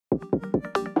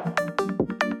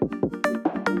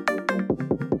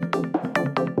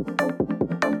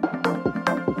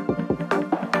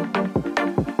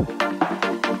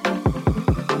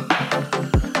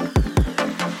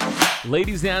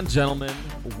Ladies and gentlemen,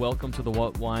 welcome to the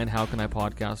What Wine How Can I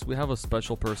podcast. We have a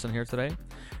special person here today.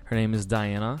 Her name is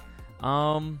Diana.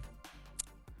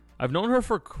 I've known her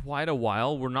for quite a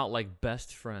while. We're not like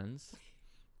best friends,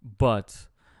 but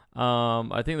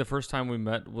I think the first time we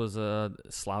met was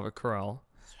Slavic Chorale.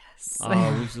 Yes.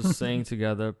 We just sang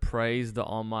together, praise the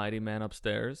almighty man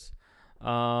upstairs.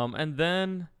 And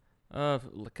then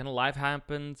kind of life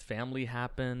happened, family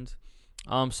happened.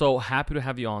 So happy to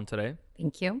have you on today.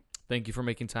 Thank you. Thank you for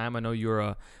making time. I know you're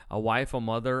a wife, a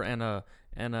mother, and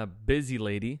a busy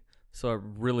lady, so I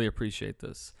really appreciate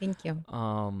this. Thank you.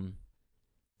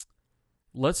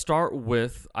 Let's start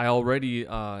with, I already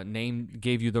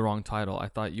gave you the wrong title. I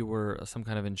thought you were some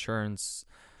kind of insurance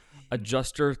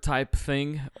adjuster type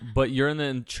thing, but you're in the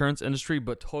insurance industry,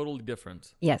 but totally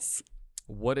different. Yes.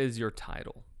 What is your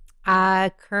title?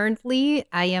 Currently,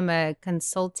 I am a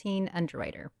consulting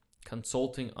underwriter.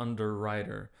 Consulting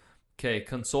underwriter. Okay,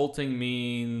 consulting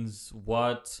means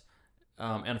what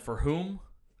and for whom?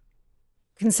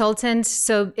 Consultant,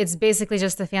 so it's basically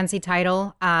just a fancy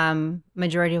title.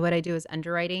 Majority of what I do is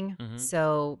underwriting. Mm-hmm.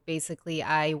 So basically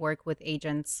I work with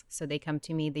agents. So they come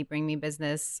to me, they bring me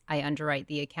business, I underwrite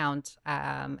the account.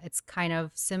 It's kind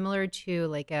of similar to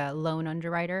like a loan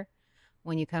underwriter.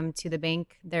 When you come to the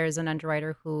bank, there's an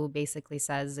underwriter who basically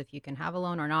says if you can have a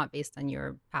loan or not based on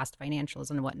your past financials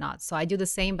and whatnot. So I do the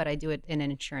same, but I do it in an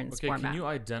insurance format. Can you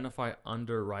identify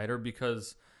underwriter?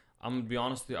 Because I'm going to be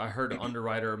honest with you, I heard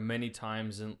underwriter many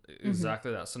times in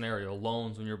exactly that scenario.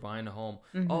 Loans when you're buying a home.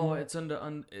 Mm-hmm. Oh, it's in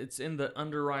the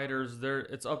underwriters.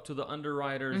 It's up to the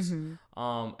underwriters. And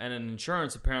in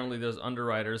insurance, apparently there's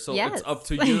underwriters. So Yes. it's up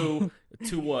to you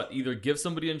to what? Either give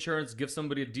somebody insurance, give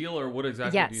somebody a deal, or what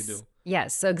exactly do you do?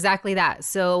 Yes, so exactly that.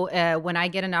 So when I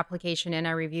get an application in,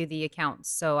 I review the accounts.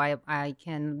 So I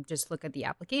can just look at the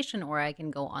application, or I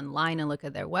can go online and look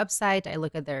at their website. I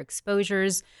look at their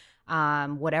exposures,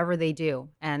 whatever they do.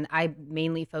 And I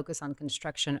mainly focus on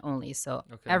construction only. So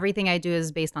everything I do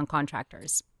is based on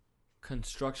contractors.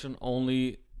 Construction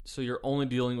only. So you're only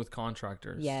dealing with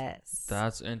contractors. Yes.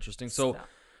 That's interesting. So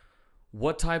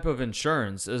what type of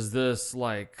insurance is this?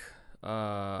 Like,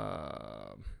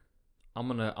 I'm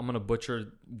gonna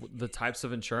butcher the types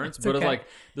of insurance, but it's like,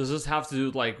 does this have to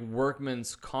do like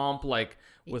workman's comp, like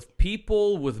with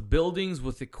people, with buildings,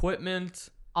 with equipment?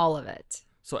 All of it.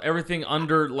 So everything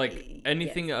under like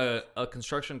anything a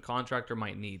construction contractor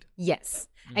might need. Yes.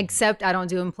 Except I don't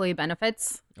do employee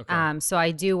benefits. Okay. So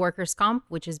I do workers' comp,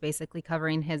 which is basically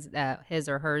covering his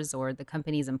or hers or the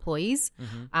company's employees.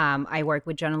 I work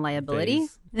with general liability.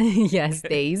 Days. Yes,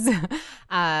 days.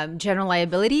 General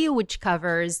liability, which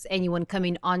covers anyone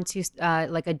coming onto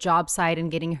like a job site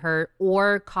and getting hurt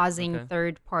or causing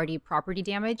third-party property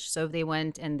damage. So if they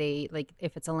went and they, like,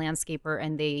 if it's a landscaper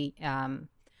and they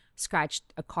scratched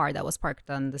a car that was parked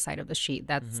on the side of the street,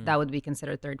 that would be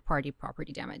considered third-party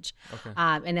property damage.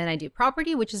 And then I do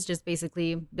property, which is just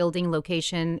basically building,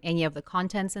 location, any of the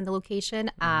contents in the location.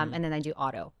 And then I do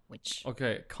auto, which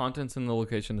Contents in the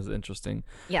location is interesting.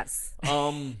 yes.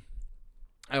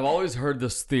 I've always heard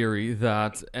this theory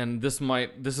that, and this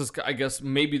is, I guess,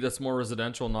 maybe that's more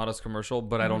residential, not as commercial,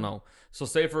 but I don't know. So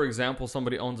say, for example,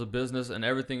 somebody owns a business and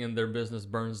everything in their business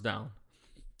burns down.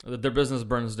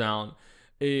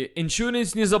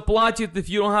 Insurance не заплатит if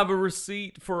you don't have a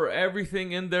receipt for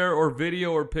everything in there, or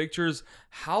video or pictures.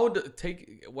 How does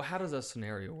that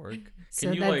scenario work?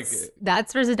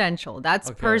 That's residential. That's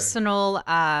personal,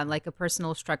 like a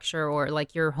personal structure or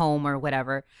like your home or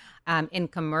whatever. In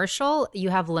commercial, you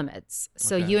have limits.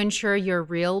 So you insure your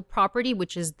real property,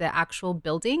 which is the actual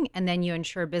building, and then you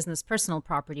insure business personal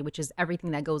property, which is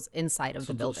everything that goes inside of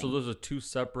the building. So those are two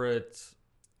separate.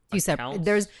 Separate.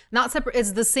 There's not separate.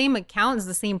 It's the same account. It's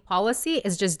the same policy.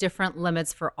 It's just different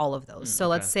limits for all of those. So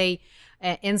let's say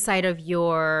inside of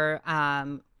your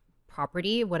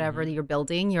property, whatever you're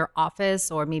building, your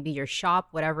office or maybe your shop,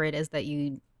 whatever it is that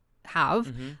you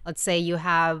have. Let's say you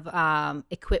have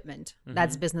equipment.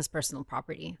 That's business personal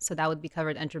property. So that would be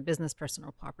covered under business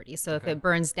personal property. So if it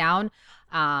burns down,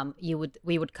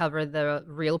 we would cover the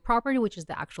real property, which is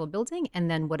the actual building, and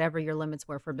then whatever your limits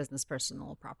were for business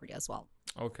personal property as well.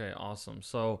 Okay, awesome.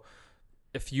 So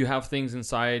if you have things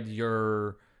inside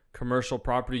your commercial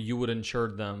property, you would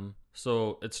insure them.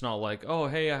 So it's not like, oh,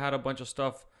 hey, I had a bunch of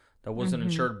stuff that wasn't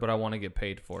insured, but I want to get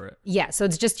paid for it. Yeah, so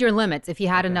it's just your limits. If you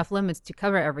had enough limits to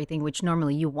cover everything, which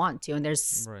normally you want to, and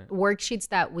there's worksheets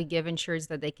that we give insureds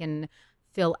that they can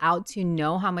fill out to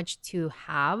know how much to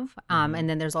have. And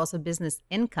then there's also business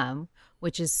income,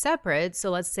 which is separate.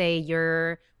 So let's say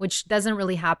which doesn't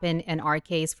really happen in our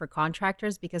case for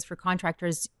contractors, because for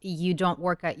contractors, you don't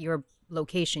work at your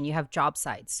location. You have job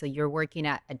sites. So you're working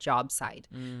at a job site.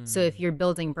 So if your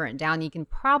building burnt down, you can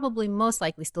probably most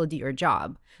likely still do your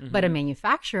job. But a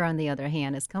manufacturer, on the other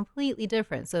hand, is completely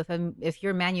different. So if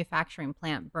your manufacturing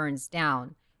plant burns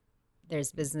down,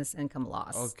 there's business income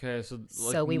loss. Okay, so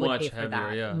like so we would much pay for heavier,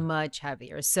 that. yeah. Much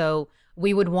heavier. So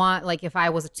we would want, like, if I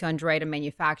was to underwrite a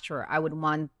manufacturer, I would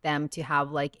want them to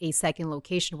have like a second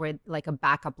location, where like a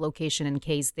backup location in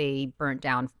case they burnt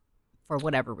down for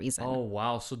whatever reason. Oh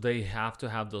wow, so they have to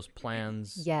have those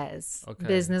plans. Yes. Okay.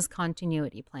 Business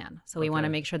continuity plan. So we want to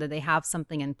Okay. make sure that they have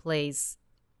something in place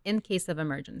in case of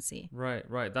emergency. Right,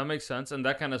 that makes sense, and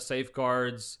that kind of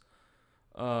safeguards,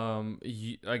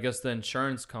 I guess the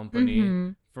insurance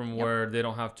company from where they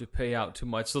don't have to pay out too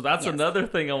much. So that's Yes. another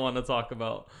thing I want to talk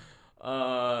about.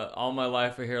 All my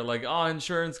life I hear like, oh,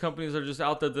 insurance companies are just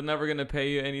out there. They're never gonna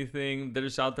pay you anything. They're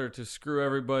just out there to screw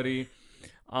everybody.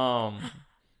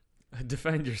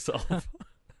 Defend yourself.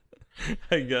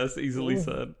 I guess easily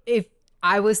said. If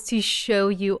I was to show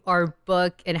you our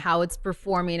book and how it's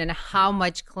performing and how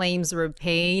much claims we're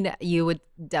paying, you would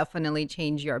definitely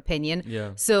change your opinion.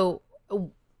 Yeah. So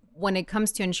when it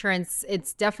comes to insurance,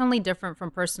 it's definitely different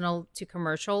from personal to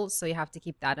commercial. So you have to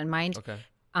keep that in mind. Okay.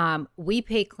 We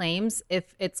pay claims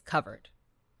if it's covered.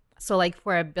 So like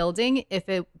for a building, if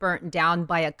it burnt down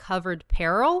by a covered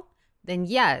peril, then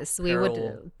yes, we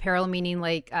would. Peril meaning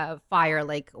like fire,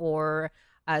 like, or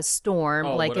a storm.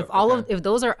 Oh, like whatever. if all Okay. of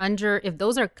if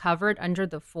those are covered under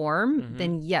the form,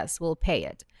 then yes, we'll pay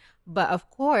it. But of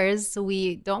course,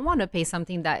 we don't want to pay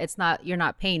something that you're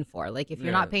not paying for. Like if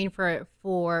you're not paying for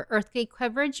earthquake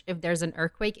coverage, if there's an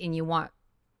earthquake and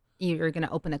you're going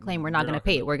to open a claim, we're not going to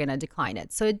pay it. We're going to decline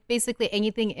it. So basically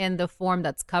anything in the form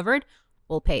that's covered,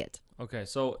 we'll pay it. Okay,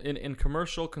 so in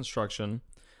commercial construction,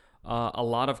 a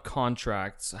lot of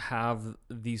contracts have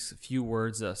these few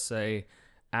words that say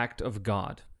 "act of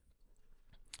God."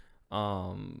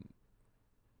 In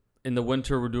the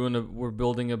winter, we're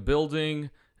building a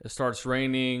building. It starts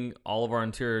raining. All of our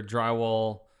interior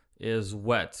drywall is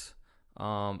wet.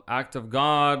 Act of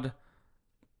God.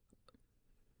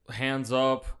 Hands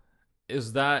up.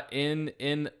 Is that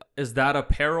is that a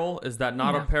peril? Is that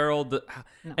not a peril? No.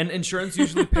 And insurance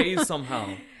usually pays somehow.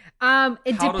 It How depends.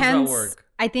 does that work?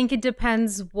 I think it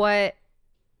depends what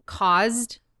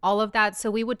caused all of that.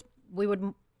 So we would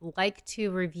like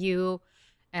to review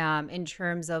in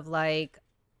terms of like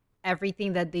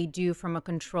everything that they do from a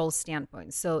control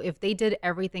standpoint. So if they did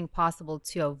everything possible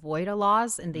to avoid a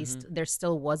loss and there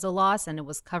still was a loss and it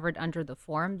was covered under the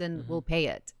form, then we'll pay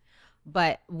it.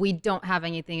 But we don't have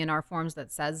anything in our forms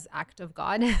that says act of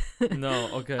God. No,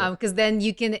 okay. Because then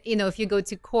you can, if you go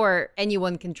to court,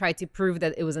 anyone can try to prove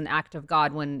that it was an act of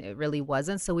God when it really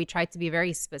wasn't. So we try to be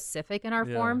very specific in our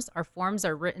forms. Our forms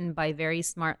are written by very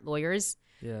smart lawyers.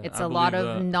 Yeah, it's I a lot believe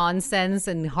of that. nonsense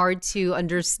and hard to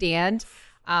understand.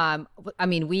 I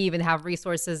mean, we even have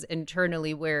resources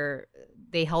internally where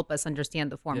they help us understand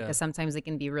the form, because sometimes it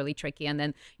can be really tricky. And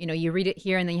then, you read it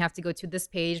here and then you have to go to this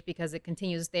page because it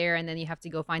continues there. And then you have to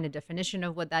go find a definition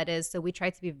of what that is. So we try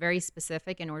to be very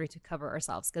specific in order to cover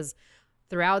ourselves, because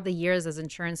throughout the years as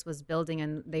insurance was building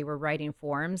and they were writing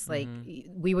forms, like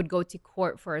we would go to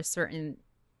court for a certain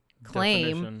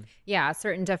claim. Definition. Yeah, a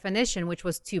certain definition, which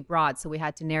was too broad. So we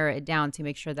had to narrow it down to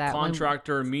make sure that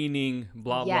Contractor meaning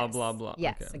blah, blah, blah, blah.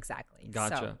 Yes, Okay. exactly.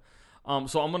 Gotcha.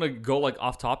 So I'm going to go like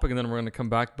off topic and then we're going to come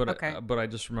back. But Okay. but I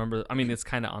just remember, I mean, it's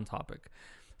kind of on topic.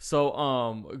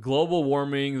 So global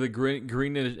warming, the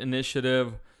green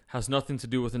initiative has nothing to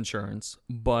do with insurance.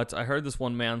 But I heard this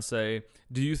one man say,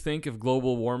 do you think if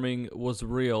global warming was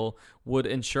real, would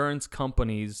insurance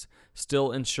companies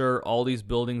still insure all these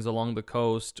buildings along the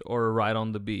coast or right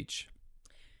on the beach?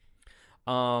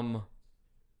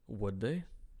 Would they?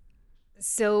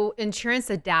 So insurance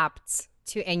adapts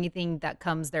to anything that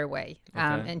comes their way,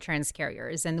 Okay. insurance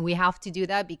carriers. And we have to do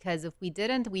that because if we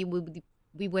didn't, we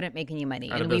wouldn't make any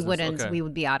money, Out of and business, okay. we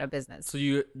would be out of business. So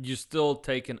you still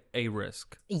taking a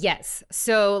risk. Yes.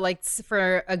 So like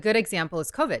for a good example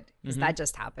is COVID, because that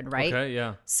just happened, right? Okay,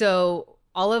 yeah. So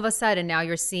all of a sudden now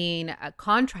you're seeing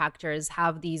contractors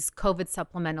have these COVID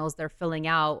supplementals they're filling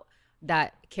out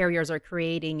that carriers are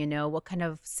creating. What kind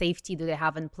of safety do they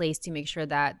have in place to make sure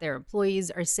that their employees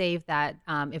are safe, that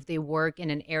if they work in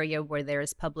an area where there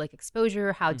is public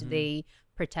exposure, how do they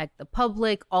protect the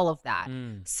public, all of that.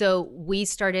 So we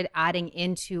started adding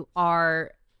into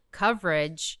our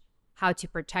coverage how to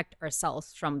protect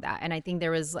ourselves from that. And I think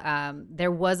there was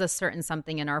a certain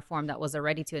something in our form that was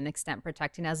already to an extent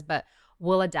protecting us, but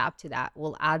we'll adapt to that.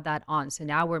 We'll add that on. So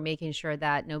now we're making sure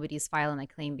that nobody's filing a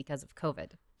claim because of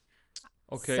COVID.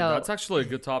 Okay, So- that's actually a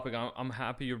good topic. I'm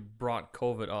happy you brought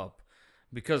COVID up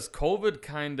because COVID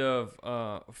kind of,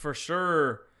 for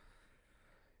sure,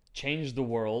 changed the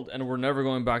world, and we're never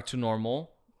going back to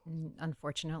normal.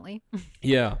 Unfortunately.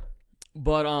 Yeah,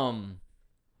 but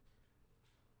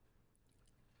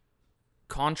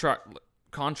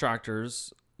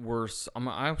contractors were. I'm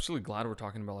actually glad we're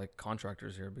talking about like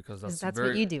contractors here because that's very,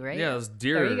 what you do, right? Yeah, that's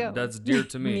dear. There you go. That's dear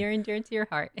to me. Near and dear to your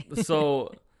heart.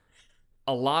 So,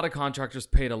 a lot of contractors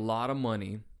paid a lot of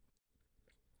money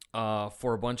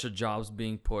for a bunch of jobs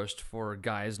being pushed, for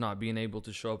guys not being able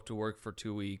to show up to work for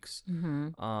 2 weeks.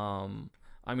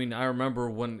 I mean, I remember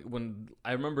when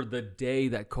I remember the day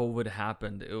that COVID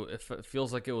happened. It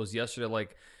feels like it was yesterday,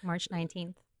 like March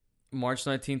 19th. March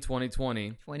 19th,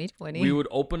 2020. 2020. We would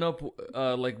open up,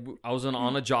 like, I was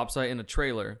on a job site in a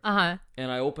trailer.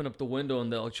 And I open up the window, and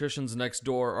the electricians next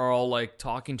door are all, like,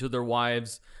 talking to their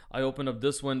wives. I open up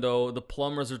this window. The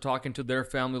plumbers are talking to their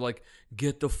family, like,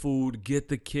 get the food, get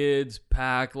the kids,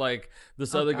 pack. Like,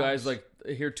 this other guy's, like,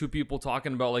 I hear two people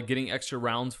talking about, like, getting extra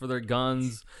rounds for their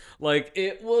guns. Like,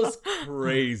 it was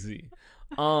crazy.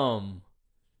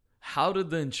 How did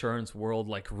the insurance world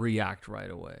like react right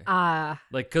away?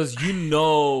 Like, cause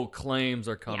claims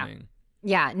are coming.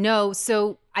 Yeah, no.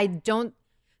 So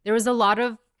there was a lot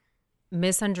of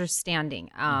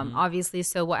misunderstanding. Obviously,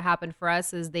 so what happened for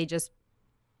us is they just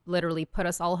literally put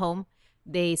us all home.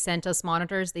 They sent us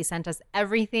monitors. They sent us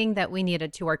everything that we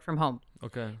needed to work from home.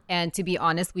 Okay. And to be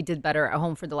honest, we did better at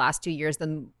home for the last 2 years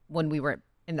than when we were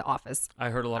in the office.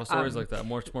 I heard a lot of stories like that.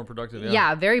 Much more productive.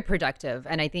 Yeah, very productive.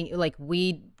 And I think like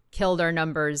we killed our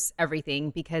numbers, everything,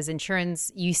 because insurance,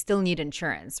 you still need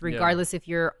insurance regardless if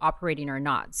you're operating or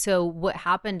not. So what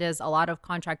happened is a lot of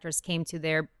contractors came to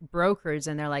their brokers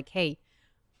and they're like, hey,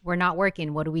 we're not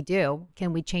working. What do we do?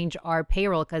 Can we change our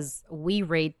payroll? Because we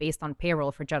rate based on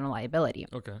payroll for general liability,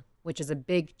 which is a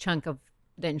big chunk of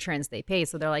the insurance they pay.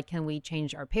 So they're like, can we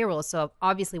change our payroll? So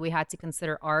obviously we had to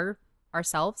consider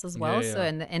ourselves as well. So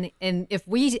and if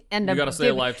we end up, you gotta stay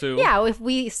alive too. Yeah, if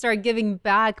we start giving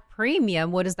back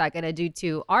premium, what is that going to do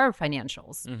to our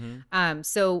financials?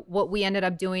 So what we ended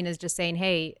up doing is just saying,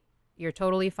 hey, you're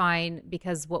totally fine,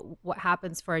 because what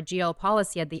happens for a GL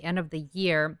policy at the end of the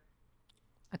year,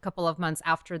 a couple of months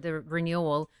after the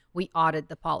renewal, we audit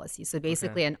the policy. So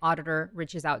basically an auditor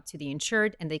reaches out to the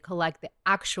insured and they collect the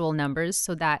actual numbers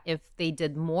so that if they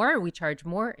did more, we charge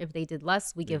more. If they did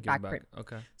less, we give back.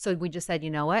 Okay. So we just said, you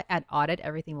know what, at audit,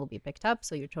 everything will be picked up.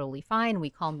 So you're totally fine. We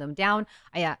calmed them down.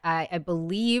 I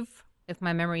believe, if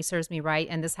my memory serves me right,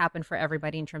 and this happened for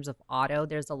everybody in terms of auto,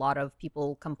 there's a lot of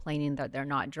people complaining that they're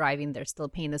not driving. They're still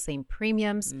paying the same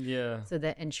premiums. Yeah. So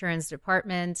the insurance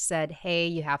department said, hey,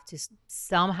 you have to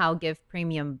somehow give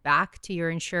premium back to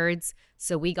your insureds.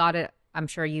 So we got it. I'm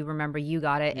sure you remember you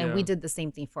got it. And we did the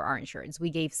same thing for our insureds.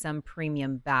 We gave some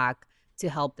premium back to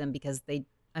help them because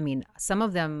some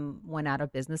of them went out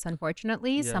of business,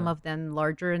 unfortunately. Yeah. Some of them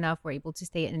larger enough were able to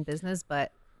stay in business,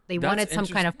 but they wanted some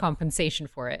kind of compensation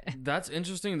for it. That's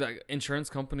interesting that insurance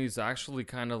companies actually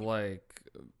kind of like,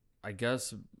 I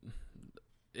guess,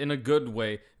 in a good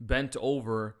way, bent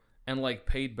over and like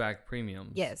paid back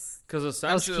premiums. Yes. Because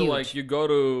essentially, like, you go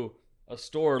to a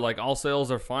store, like, all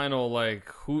sales are final. Like,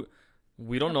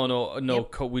 we don't know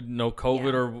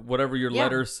COVID or whatever your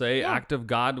letters say. Act of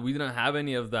God. We didn't have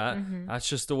any of that. That's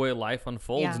just the way life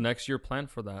unfolds. Next year, plan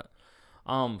for that.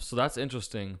 So that's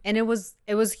interesting. And it was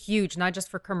huge, not just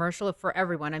for commercial, for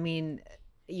everyone. I mean,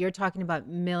 you're talking about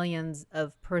millions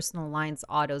of personal lines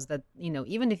autos that,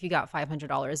 even if you got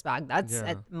 $500 back, that's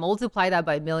multiply that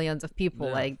by millions of people.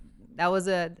 Yeah. Like, that was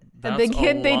a big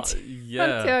hit they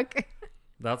took.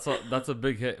 That's a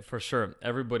big hit for sure.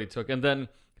 Everybody took. And then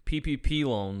PPP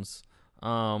loans,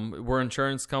 were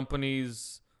insurance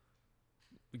companies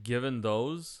given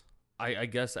those? I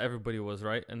guess everybody was,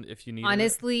 right? And if you need,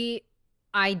 honestly,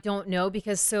 I don't know,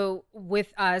 because so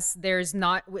with us, it's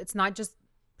not just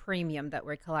premium that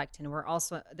we're collecting. We're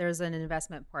also, there's an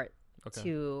investment part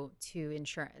to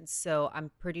insurance. So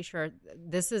I'm pretty sure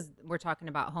we're talking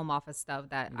about home office stuff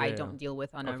that I don't deal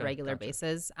with on a regular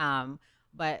basis.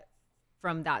 But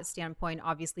from that standpoint,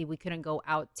 obviously we couldn't go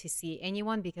out to see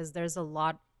anyone because there's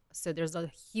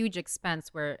a huge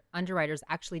expense where underwriters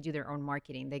actually do their own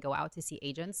marketing. They go out to see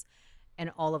agents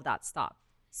and all of that stopped.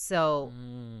 So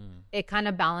it kind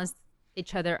of balanced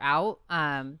each other out.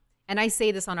 And I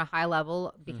say this on a high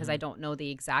level because I don't know the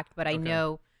exact, but I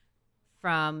know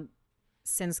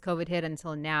since COVID hit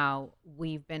until now,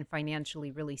 we've been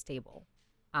financially really stable.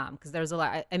 Because there's a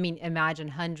lot, imagine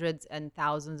hundreds and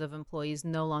thousands of employees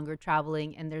no longer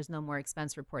traveling and there's no more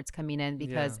expense reports coming in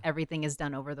because everything is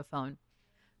done over the phone.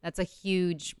 That's a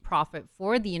huge profit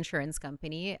for the insurance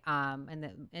company.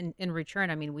 And in return,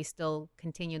 I mean, we still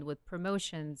continued with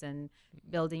promotions and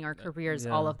building our careers,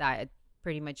 all of that. It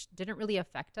pretty much didn't really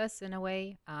affect us in a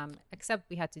way, except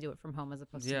we had to do it from home as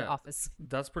opposed to the office.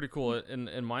 That's pretty cool.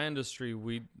 In my industry,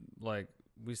 we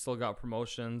still got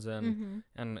promotions and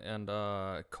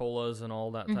colas and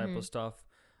all that type of stuff.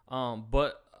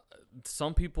 But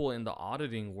some people in the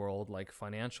auditing world, like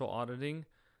financial auditing,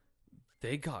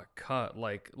 they got cut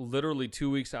like literally 2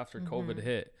 weeks after COVID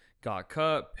hit. Got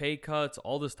cut, pay cuts,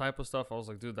 all this type of stuff. I was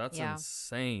like, dude, that's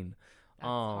insane. That's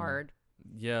hard.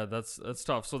 Yeah, that's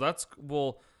tough. So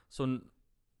so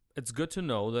it's good to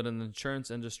know that an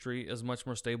insurance industry is much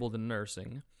more stable than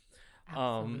nursing.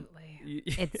 Absolutely.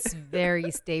 It's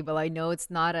very stable. I know it's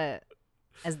not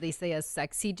as they say, a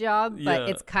sexy job, but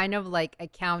it's kind of like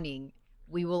accounting.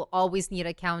 We will always need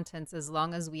accountants as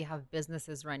long as we have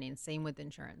businesses running. Same with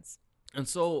insurance. And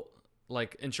so,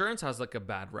 like, insurance has like a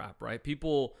bad rap, right?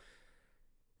 People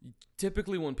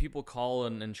typically, when people call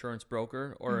an insurance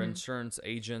broker or insurance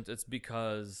agent, it's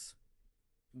because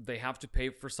they have to pay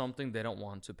for something they don't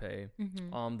want to pay.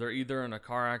 They're either in a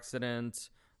car accident,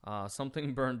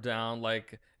 something burned down.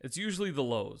 Like, it's usually the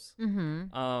lows.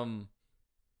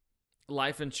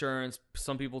 Life insurance,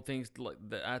 some people think like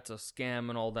that's a scam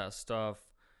and all that stuff.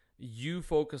 You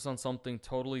focus on something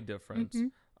totally different.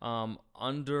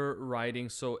 Underwriting,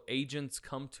 so agents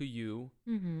come to you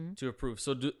to approve.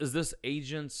 So is this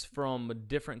agents from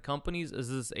different companies? Is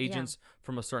this agents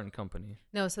from a certain company?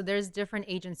 No, so there's different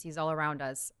agencies all around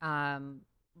us.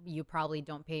 You probably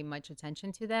don't pay much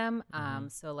attention to them.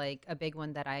 So like a big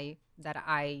one that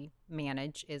I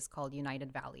manage is called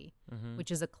United Valley,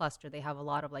 which is a cluster. They have a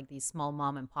lot of like these small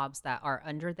mom and pops that are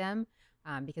under them.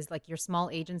 Because like your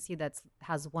small agency that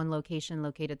has one location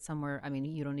located somewhere, I mean,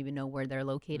 you don't even know where they're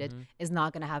located, is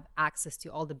not going to have access to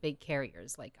all the big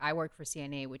carriers. Like I work for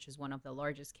CNA, which is one of the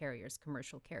largest carriers,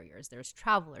 commercial carriers. There's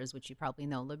Travelers, which you probably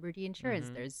know, Liberty Insurance.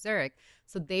 There's Zurich.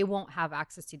 So they won't have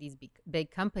access to these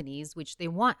big companies, which they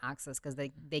want access because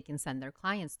they can send their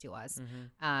clients to us.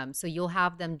 So you'll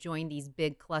have them join these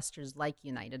big clusters like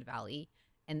United Valley.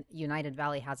 And United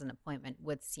Valley has an appointment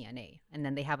with CNA, and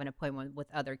then they have an appointment with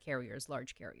other carriers,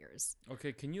 large carriers.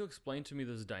 Okay, can you explain to me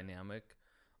this dynamic?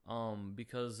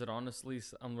 Because it honestly,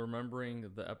 I'm remembering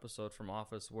the episode from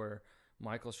Office where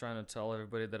Michael's trying to tell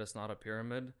everybody that it's not a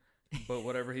pyramid, but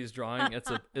whatever he's drawing,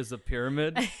 is a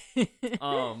pyramid.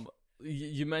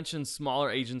 You mentioned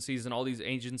smaller agencies and all these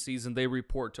agencies, and they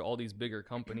report to all these bigger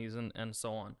companies and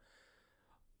so on.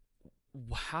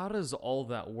 How does all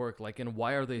that work? Like, and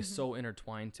why are they so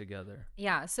intertwined together?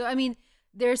 Yeah. So, I mean,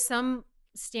 there's some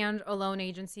standalone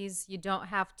agencies. You don't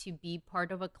have to be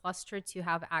part of a cluster to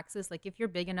have access. Like if you're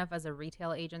big enough as a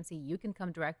retail agency, you can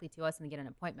come directly to us and get an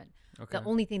appointment. Okay. The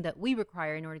only thing that we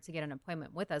require in order to get an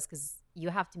appointment with us, because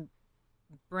you have to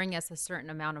bring us a certain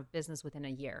amount of business within a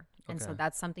year. And so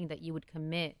that's something that you would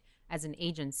commit as an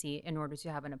agency in order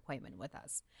to have an appointment with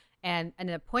us. And an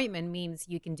appointment means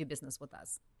you can do business with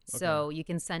us. So you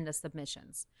can send us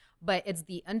submissions. But it's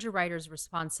the underwriter's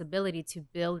responsibility to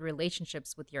build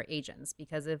relationships with your agents,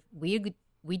 because if we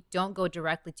don't go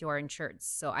directly to our insureds.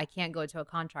 So I can't go to a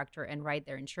contractor and write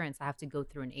their insurance. I have to go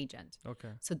through an agent. Okay.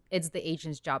 So it's the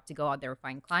agent's job to go out there and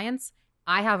find clients.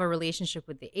 I have a relationship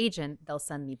with the agent. They'll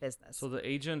send me business. So the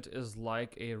agent is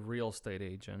like a real estate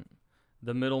agent.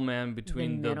 The middleman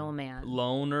between the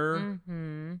loaner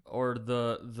or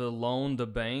the loan, the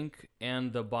bank,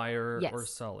 and the buyer or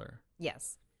seller.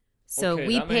 Yes. So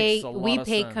we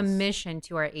pay commission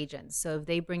to our agents. So if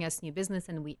they bring us new business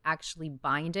and we actually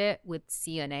bind it with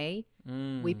CNA,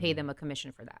 we pay them a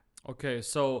commission for that. Okay.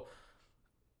 So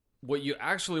what you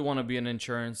actually want to be in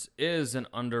insurance is an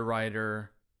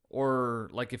underwriter, or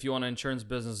like if you want an insurance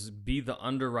business, be the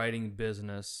underwriting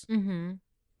business.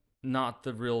 Not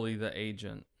really the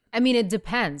agent. I mean, it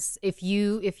depends. If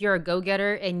you're a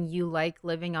go-getter and you like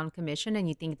living on commission and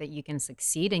you think that you can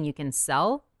succeed and you can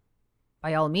sell,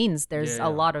 by all means, there's a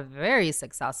lot of very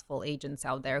successful agents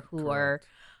out there who are.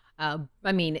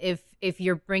 I mean, if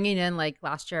you're bringing in, like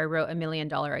last year, I wrote $1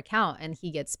 million account and he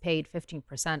gets paid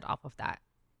 15% off of that.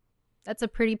 That's a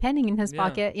pretty penny in his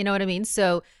pocket. You know what I mean?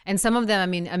 So, and some of them, I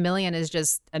mean, $1 million is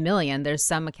just $1 million. There's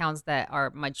some accounts that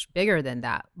are much bigger than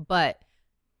that, but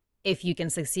if you can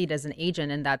succeed as an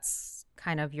agent and that's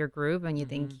kind of your groove and you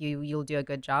think you'll do a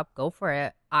good job, go for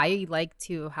it. I like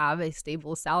to have a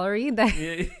stable salary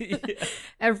that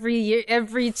every year,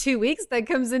 every 2 weeks that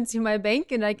comes into my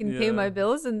bank and I can pay my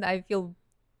bills and I feel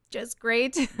just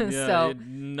great. So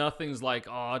nothing's like,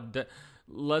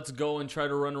 let's go and try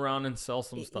to run around and sell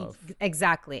some stuff.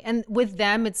 Exactly. And with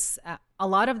them, it's a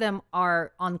lot of them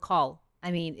are on call.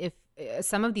 I mean, if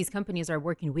some of these companies are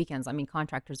working weekends, I mean,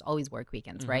 contractors always work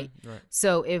weekends, right? Right.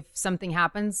 So if something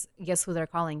happens, guess who they're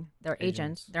calling? Their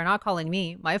agent. They're not calling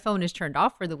me. My phone is turned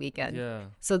off for the weekend. Yeah.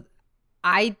 So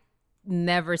I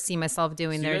never see myself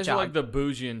doing their You guys job. are like the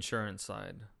bougie insurance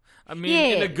side. I mean,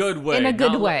 Yeah, in a good way. in a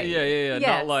good Not way. Yeah. Yes.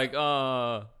 Not like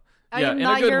I yeah, am in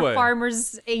not a good your way.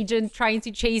 farmer's agent trying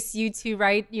to chase you to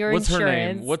write your What's insurance.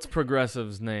 her name? What's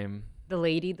Progressive's name? The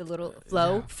lady, the little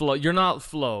Flo? Flo. You're not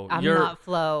Flo. I'm you're not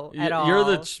Flo at all. You're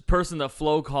the person that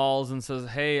Flo calls and says,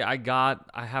 "Hey, I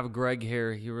have Greg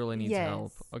here. He really needs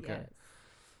help." Okay. Yes.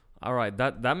 All right.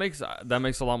 That makes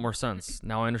a lot more sense.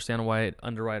 Now I understand why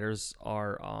underwriters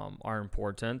are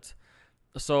important.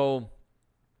 So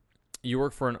you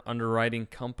work for an underwriting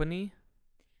company?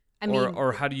 I mean,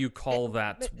 or how do you call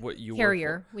that what you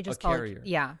carrier. work for? We just A call carrier. it.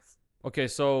 Yeah. Okay,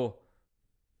 so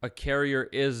a carrier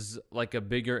is like a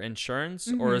bigger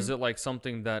insurance, or is it like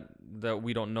something that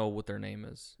we don't know what their name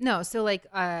is? No, so like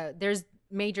there's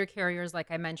major carriers like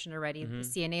I mentioned already.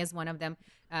 CNA is one of them.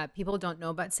 People don't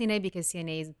know about CNA because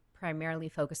CNA is primarily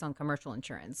focused on commercial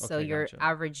insurance. So Okay, your gotcha.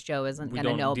 average Joe isn't We going to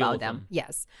don't know deal about with them. them.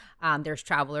 Yes. There's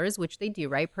Travelers, which they do,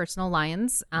 right? Personal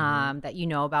lines that you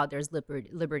know about. There's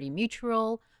Liberty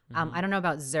Mutual. I don't know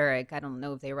about Zurich. I don't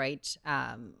know if they write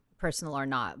personal or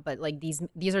not, but like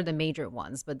these are the major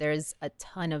ones. But there's a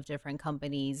ton of different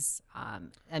companies.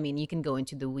 I mean, you can go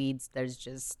into the weeds. There's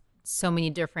just so many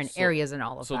different areas in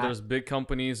all of that. So there's big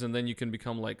companies, and then you can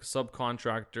become like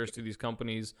subcontractors to these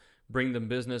companies, bring them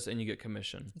business, and you get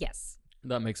commission. Yes.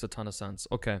 That makes a ton of sense.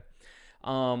 Okay.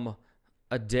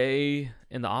 A day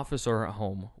in the office or at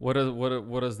home? What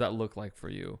does that look like for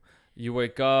you? You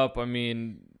wake up, I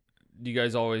mean, do you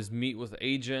guys always meet with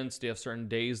agents? Do you have certain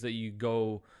days that you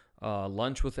go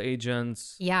lunch with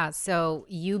agents? Yeah. So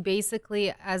you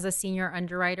basically, as a senior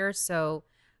underwriter, so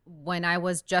when I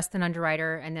was just an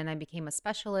underwriter and then I became a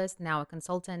specialist, now a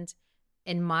consultant,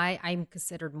 I'm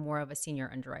considered more of a senior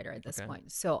underwriter at this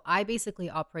point. So I basically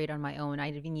operate on my own.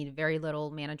 I need very little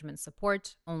management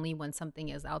support. Only when something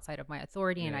is outside of my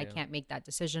authority and I can't make that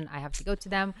decision, I have to go to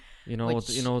them. You know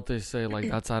what they say,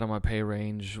 like outside of my pay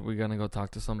range, we're gonna go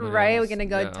talk to somebody Right, else. we're gonna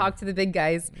go talk to the big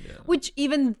guys. Yeah. Which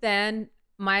even then,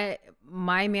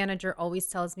 my manager always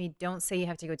tells me, don't say you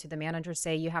have to go to the manager.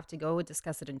 Say you have to go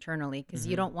discuss it internally because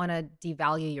you don't want to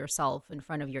devalue yourself in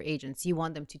front of your agents. You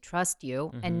want them to trust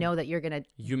you and know that you're gonna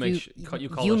you call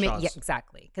the shots. Yeah,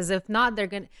 exactly. Because if not, they're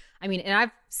gonna. I mean, and I've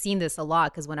seen this a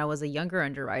lot because when I was a younger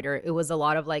underwriter, it was a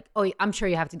lot of like, oh, I'm sure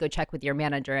you have to go check with your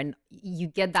manager, and you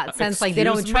get that sense like they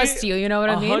don't trust you. You know what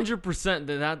I mean?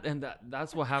 100%.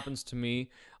 That's what happens to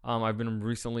me. I've been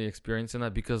recently experiencing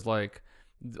that because like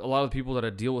a lot of the people that I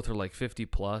deal with are like 50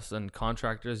 plus and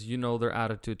contractors, their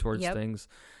attitude towards things.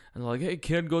 And they're like, hey,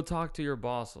 kid, go talk to your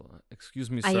boss.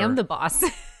 Excuse me, sir. I am the boss.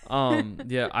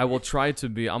 Yeah, I will try to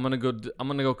be. I'm gonna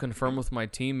go confirm with my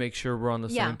team, make sure we're on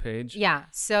the same page. Yeah.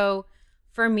 So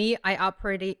for me, I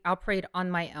operate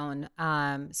on my own.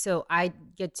 So I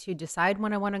get to decide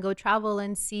when I want to go travel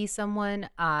and see someone.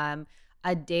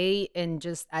 A day and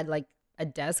just at like a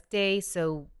desk day.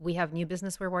 So we have new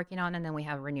business we're working on, and then we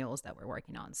have renewals that we're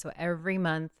working on. So every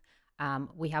month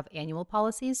we have annual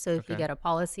policies. So if you get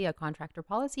a contractor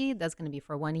policy, that's going to be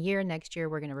for 1 year. Next year,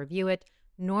 we're going to review it.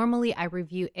 Normally, I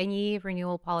review any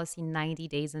renewal policy 90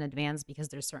 days in advance because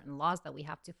there's certain laws that we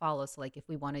have to follow. So like if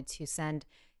we wanted to send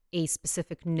a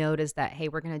specific notice that, hey,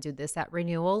 we're going to do this at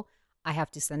renewal, I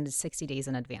have to send it 60 days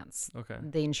in advance. Okay.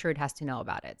 The insured has to know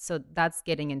about it. So that's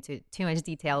getting into too much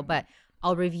detail, but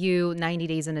I'll review 90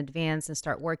 days in advance and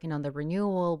start working on the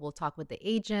renewal. We'll talk with the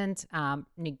agent,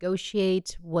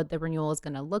 negotiate what the renewal is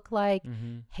going to look like.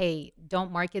 Hey,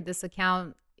 don't market this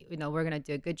account. We're going to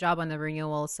do a good job on the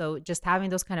renewal. So just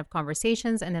having those kind of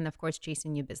conversations, and then of course,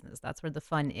 chasing new business. That's where the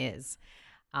fun is.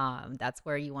 That's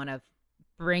where you want to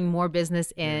bring more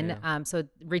business in. So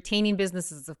retaining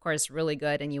business is of course really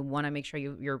good, and you want to make sure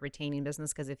you're retaining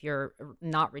business, because if you're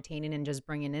not retaining and just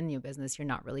bringing in new business, you're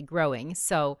not really growing.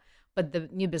 So, but the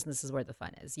new business is where the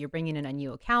fun is. You're bringing in a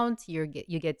new account. You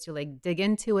get to like dig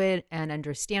into it and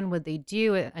understand what they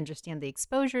do, understand the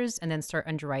exposures, and then start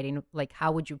underwriting. Like,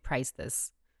 how would you price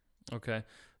this? Okay.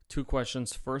 2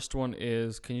 questions. First one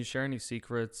is, can you share any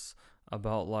secrets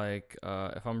about like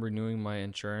if I'm renewing my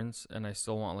insurance and I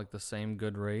still want like the same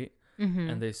good rate,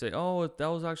 and they say, oh, that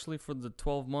was actually for the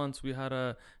 12 months we had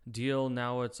a deal,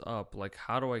 now it's up. Like,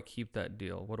 how do I keep that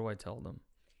deal? What do I tell them?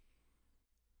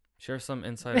 Share some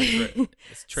insider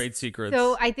trade secrets.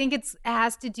 So I think it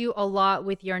has to do a lot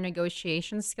with your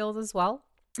negotiation skills as well.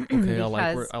 Okay,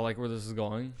 I like where this is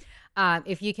going.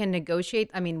 If you can negotiate,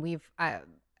 I mean,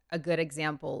 a good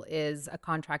example is a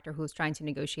contractor who's trying to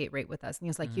negotiate rate with us. And he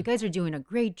was like, you guys are doing a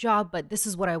great job, but this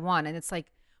is what I want. And it's like,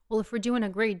 well, if we're doing a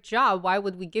great job, why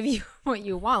would we give you what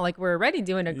you want? Like, we're already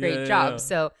doing a great job.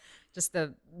 So just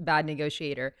a bad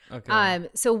negotiator. Okay.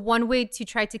 So one way to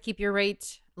try to keep your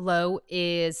rate low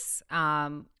is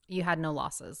you had no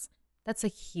losses. That's a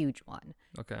huge one.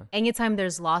 Okay. Anytime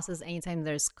there's losses, anytime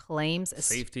there's claims.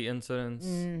 Safety incidents.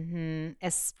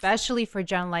 Especially for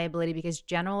general liability, because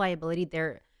general liability,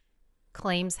 their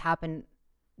claims happen.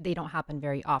 They don't happen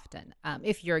very often.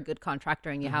 If you're a good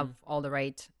contractor and you have all the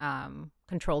right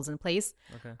controls in place.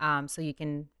 Okay. So you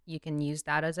can use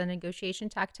that as a negotiation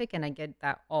tactic, and I get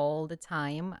that all the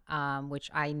time, which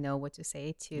I know what to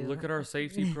say to. Look at our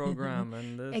safety program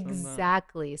and this.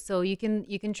 Exactly. And that. So you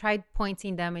can try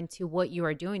pointing them into what you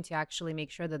are doing to actually make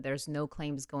sure that there's no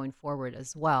claims going forward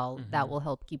as well. That will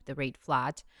help keep the rate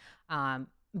flat.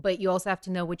 But you also have to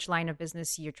know which line of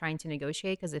business you're trying to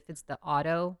negotiate, because if it's the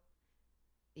auto,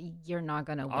 you're not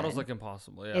gonna win. Auto's like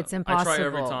impossible. Yeah, it's impossible. I try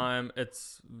every time.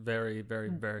 It's very, very,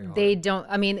 very hard. They don't.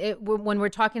 I mean, when we're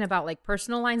talking about like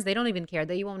personal lines, they don't even care.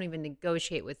 They won't even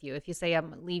negotiate with you. If you say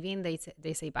I'm leaving, they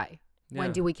say bye. Yeah.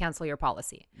 When do we cancel your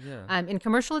policy? Yeah. In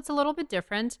commercial, it's a little bit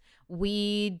different.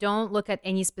 We don't look at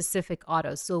any specific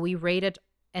autos, so we rate it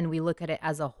and we look at it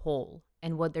as a whole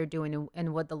and what they're doing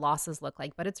and what the losses look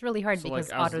like. But it's really hard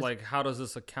because autos. Like, how does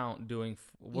this account doing?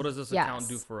 What does this account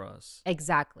do for us?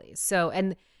 Exactly. So,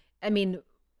 and I mean,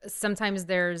 sometimes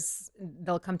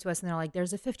they'll come to us and they're like,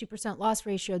 there's a 50% loss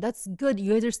ratio. That's good.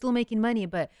 You guys are still making money,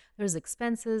 but there's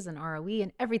expenses and ROE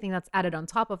and everything that's added on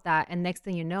top of that. And next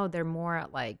thing you know, they're more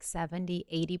at like 70,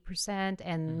 80%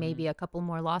 and maybe a couple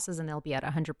more losses, and they'll be at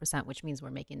 100%, which means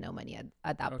we're making no money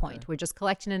at that point. We're just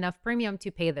collecting enough premium to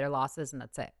pay their losses, and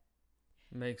that's it.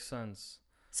 Makes sense.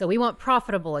 So we want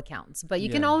profitable accounts, but you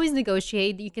can always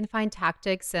negotiate. You can find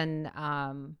tactics and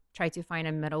try to find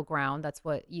a middle ground. That's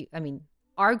what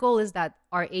our goal is that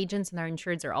our agents and our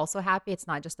insureds are also happy. It's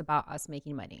not just about us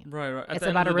making money. Right. It's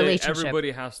about a relationship.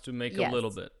 Everybody has to make a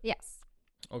little bit. Yes.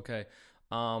 Okay.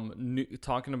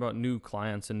 Talking about new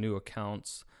clients and new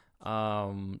accounts.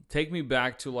 Take me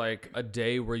back to like a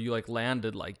day where you like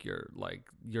landed like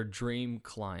your dream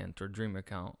client or dream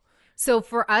account. So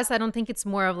for us, I don't think it's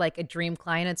more of like a dream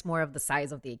client. It's more of the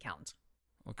size of the account.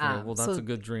 Okay, well, that's a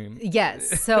good dream.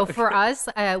 Yes. So for us,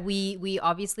 we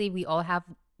obviously all have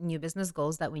new business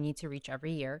goals that we need to reach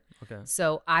every year. Okay.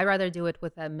 So I rather do it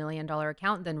with $1 million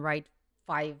account than write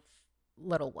 5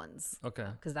 little ones. Okay.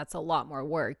 Because that's a lot more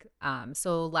work.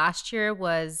 So last year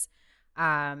was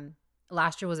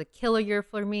a killer year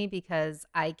for me because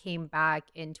I came back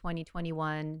in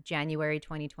January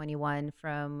 2021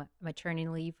 from maternity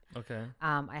leave. Okay.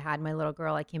 I had my little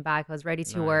girl. I came back. I was ready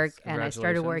to work, and I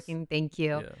started working. Thank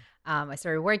you. Yeah. I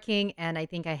started working, and I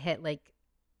think I hit like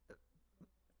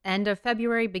end of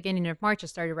February, beginning of March. I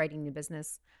started writing new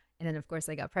business, and then of course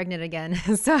I got pregnant again,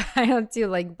 so I had to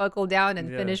like buckle down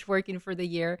and finish working for the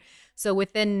year. So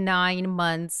within 9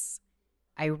 months,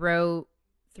 I wrote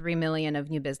 $3 million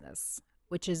of new business,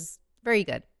 which is very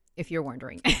good if you're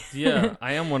wondering. Yeah,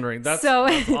 I am wondering. That's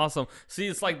awesome. See,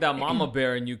 it's like that mama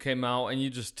bear and you came out and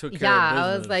you just took care of business.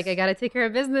 I was like, I got to take care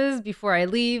of business before I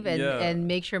leave and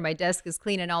make sure my desk is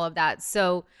clean and all of that.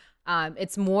 So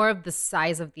it's more of the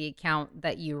size of the account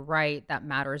that you write that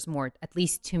matters more, at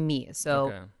least to me.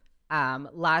 So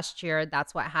last year,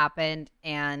 that's what happened.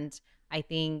 And I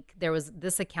think there was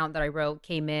this account that I wrote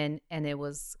came in and it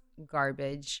was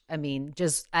garbage. I mean,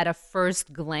 just at a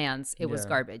first glance, it was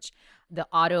garbage. The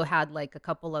auto had like a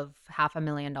couple of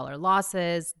 $500,000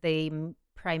 losses. They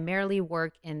primarily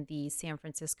work in the San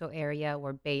Francisco area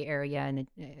or Bay Area, and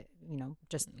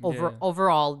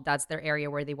overall, that's their area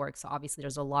where they work. So obviously,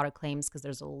 there's a lot of claims because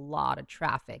there's a lot of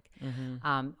traffic.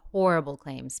 Horrible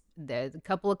claims. There's a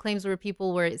couple of claims where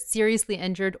people were seriously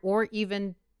injured or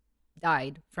even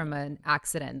died from an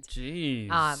accident.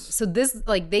 Jeez. So this,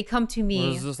 like, they come to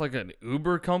me. Was this like an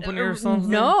Uber company or something?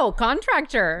 No,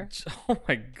 contractor. Oh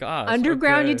my gosh.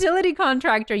 Underground utility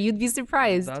contractor. You'd be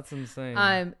surprised. That's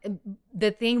insane. The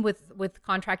thing with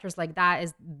contractors like that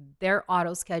is their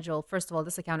auto schedule. First of all,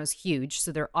 this account is huge,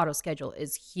 so their auto schedule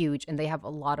is huge, and they have a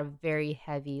lot of very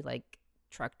heavy like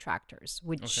truck tractors.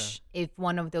 Which, if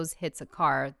one of those hits a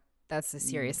car, that's a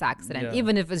serious accident,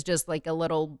 even if it's just like a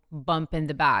little bump in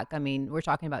the back. I mean, we're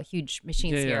talking about huge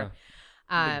machines here.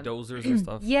 Big dozers and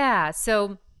stuff. Yeah.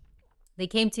 So they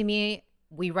came to me.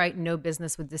 We write no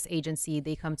business with this agency.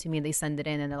 They come to me, they send it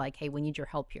in, and they're like, hey, we need your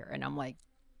help here. And I'm like,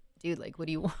 dude, like, what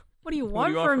do you want? What do you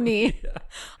want from me? Yeah.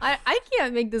 I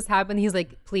can't make this happen. He's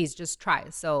like, please just try.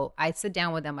 So I sit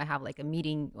down with them. I have like a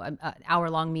meeting, an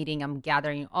hour-long meeting. I'm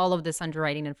gathering all of this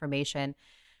underwriting information.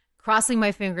 crossing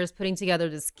my fingers, putting together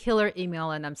this killer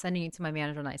email, and I'm sending it to my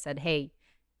manager. And I said, hey,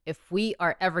 if we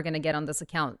are ever going to get on this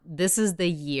account, this is the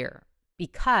year,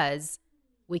 because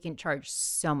we can charge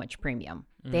so much premium.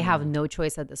 They have no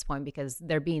choice at this point because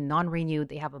they're being non-renewed.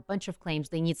 They have a bunch of claims.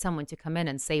 They need someone to come in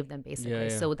and save them, basically. Yeah,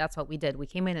 yeah. So that's what we did. We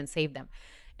came in and saved them.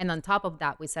 And on top of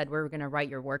that, we said, we're going to write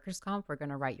your workers' comp. We're going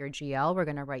to write your GL. We're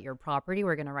going to write your property.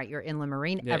 We're going to write your inland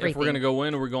marine, Yeah, everything. if we're going to go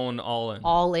in, we're going all in.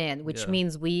 All in, which Yeah.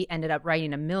 means we ended up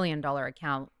writing $1 million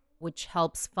account, which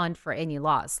helps fund for any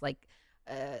loss. Like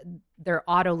their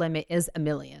auto limit is $1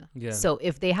 million. Yeah. So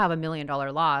if they have $1 million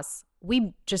loss,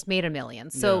 we just made $1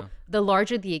 million. So Yeah. the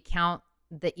larger the account,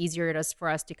 the easier it is for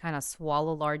us to kind of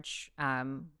swallow large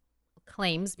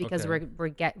claims, because Okay.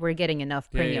 we're getting enough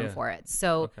Yeah, premium yeah. for it.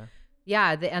 So Okay. yeah,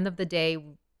 at the end of the day,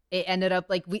 it ended up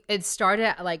like it started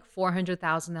at like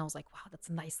 400,000. I was like, wow, that's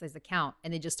a nice size account,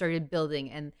 and it just started building.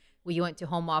 And we went to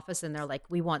home office, and they're like,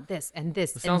 we want this and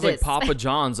this. It and sounds like this. Papa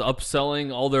John's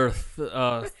upselling all their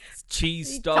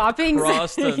cheese stuff, Toppings.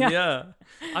 crust, and Yeah. yeah.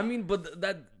 I mean, but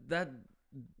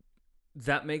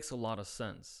that makes a lot of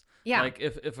sense. Yeah. Like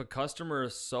if a customer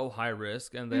is so high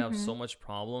risk and they have so much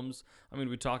problems, I mean,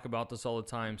 we talk about this all the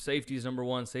time. Safety is number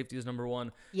one. Safety is number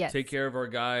one. Yes. Take care of our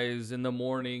guys in the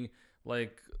morning.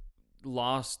 Like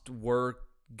lost work,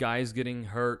 guys getting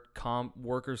hurt,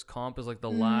 workers comp is like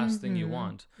the last thing you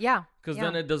want. Yeah. Because yeah.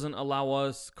 then it doesn't allow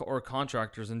us or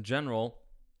contractors in general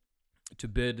to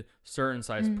bid certain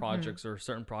size projects or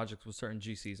certain projects with certain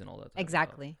GCs and all that. type of stuff.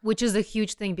 Exactly. Which is a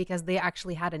huge thing, because they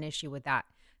actually had an issue with that.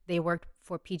 They worked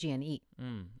for PG&E,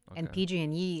 and Okay.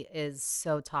 PG&E is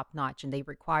so top notch, and they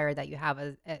require that you have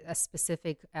a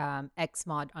specific X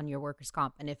mod on your workers'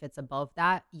 comp, and if it's above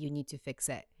that, you need to fix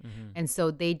it. And so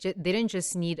they didn't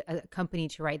just need a company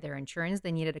to write their insurance;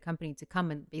 they needed a company to come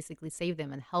and basically save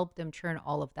them and help them turn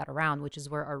all of that around, which is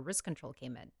where our risk control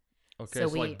came in. Okay, so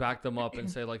like back them up and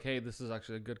say like, hey, this is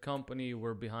actually a good company.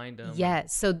 We're behind them. Yeah.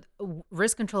 So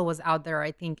risk control was out there,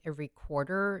 I think, every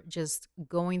quarter, just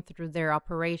going through their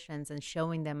operations and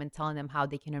showing them and telling them how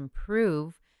they can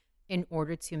improve in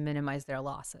order to minimize their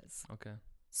losses. Okay.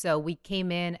 So we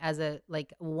came in as a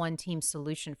like one team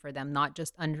solution for them, not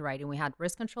just underwriting. We had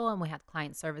risk control and we had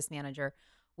client service manager,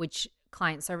 which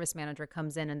client service manager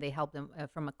comes in and they help them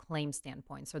from a claim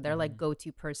standpoint. So they're like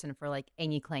go-to person for like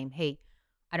any claim. Hey,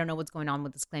 I don't know what's going on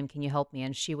with this claim. Can you help me?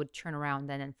 And she would turn around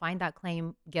then and find that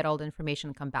claim, get all the information,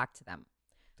 and come back to them.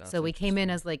 That's so we came in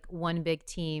interesting. as like one big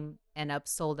team and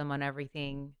upsold them on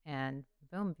everything. And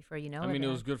boom, before you know it. I mean, it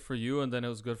was good for you, and then it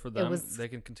was good for them. They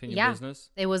can continue business.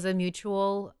 It was a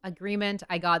mutual agreement.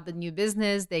 I got the new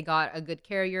business. They got a good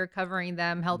carrier covering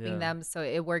them, helping them. So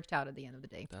it worked out at the end of the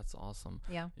day. That's awesome.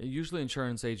 Yeah. Usually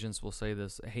insurance agents will say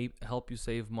this, help you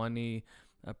save money,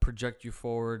 project you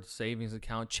forward, savings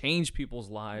account, change people's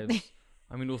lives.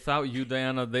 I mean, without you,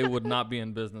 Diana, they would not be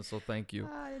in business. So thank you.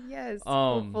 Yes.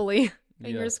 Hopefully.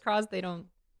 Fingers yeah. crossed they don't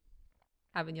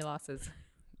have any losses.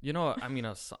 You know, I mean,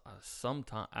 at some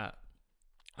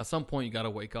point you got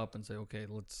to wake up and say, okay,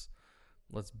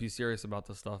 let's be serious about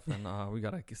this stuff, and we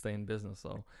got to stay in business.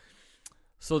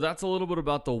 So that's a little bit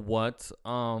about the what.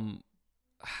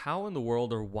 How in the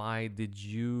world or why did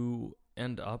you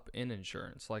end up in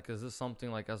insurance? Like, is this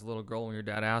something like as a little girl when your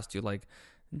dad asked you, like,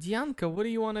 Dianca, what do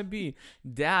you want to be?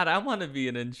 Dad, I want to be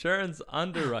an insurance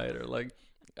underwriter. Like,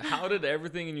 how did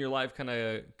everything in your life kind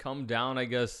of come down? I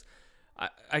guess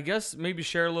maybe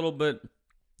share a little bit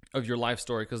of your life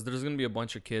story, because there's going to be a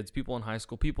bunch of kids, people in high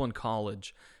school, people in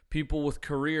college, people with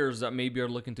careers that maybe are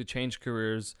looking to change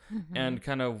careers, and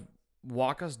kind of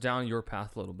walk us down your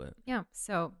path a little bit. Yeah.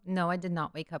 So, no, I did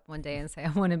not wake up one day and say,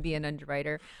 I want to be an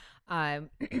underwriter.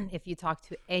 If you talk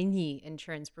to any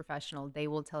insurance professional, they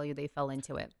will tell you they fell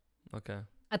into it. Okay.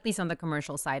 At least on the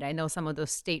commercial side. I know some of those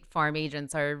State Farm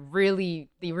agents they really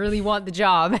want the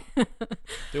job.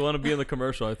 They want to be in the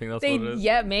commercial. I think that's what it is.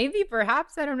 Yeah, maybe,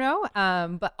 perhaps. I don't know.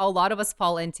 But a lot of us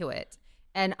fall into it.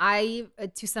 And I,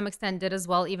 to some extent, did as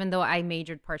well, even though I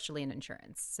majored partially in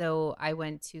insurance. So I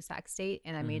went to Sac State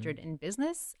and I majored in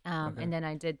business. And then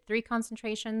I did 3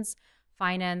 concentrations: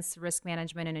 finance, risk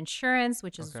management, and insurance,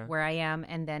 which is where I am,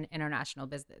 and then international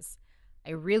business.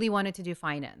 I really wanted to do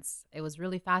finance. It was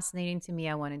really fascinating to me.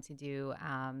 I wanted to do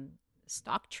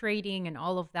stock trading and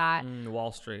all of that.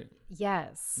 Wall Street.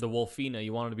 Yes. The Wolfina.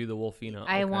 You wanted to be the Wolfina.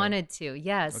 I wanted to,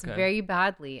 yes, very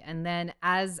badly. And then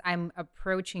as I'm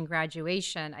approaching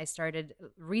graduation, I started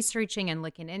researching and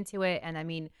looking into it. And I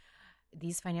mean,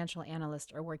 these financial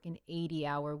analysts are working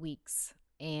 80-hour weeks,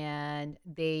 and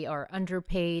they are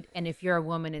underpaid. And if you're a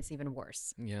woman, it's even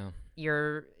worse. Yeah.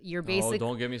 You're basically... Oh,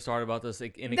 don't get me started about this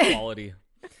inequality.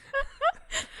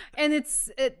 And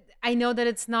I know that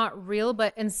it's not real,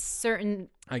 but in certain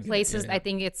places, Yeah. I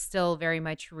think it's still very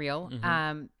much real.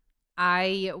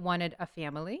 I wanted a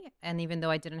family, and even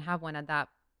though I didn't have one at that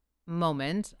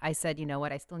moment, I said, you know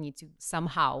what, I still need to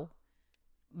somehow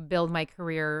build my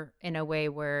career in a way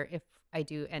where if I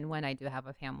do and when I do have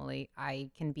a family,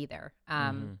 I can be there.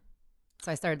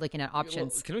 So I started looking at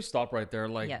options. Well, can we stop right there?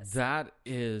 Like Yes. that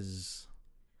is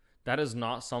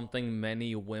not something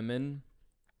many women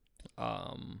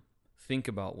think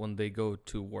about when they go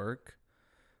to work.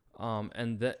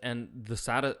 And the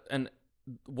saddest and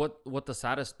what the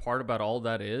saddest part about all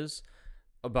that is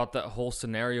about that whole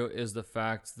scenario is the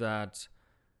fact that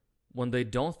when they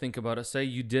don't think about it, say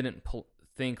you didn't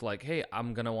think like, hey,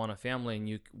 I'm gonna want a family, and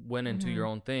you went into your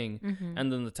own thing,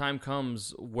 and then the time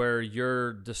comes where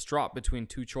you're distraught between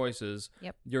two choices: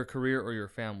 your career or your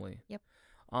family.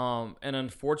 And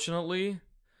unfortunately,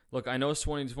 look, I know it's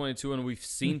 2022 and we've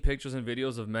seen pictures and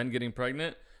videos of men getting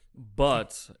pregnant,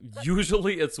 but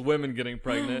usually it's women getting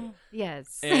pregnant.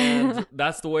 Yes. And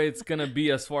that's the way it's going to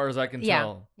be as far as I can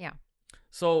tell. Yeah.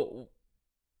 So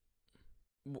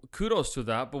kudos to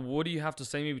that. But what do you have to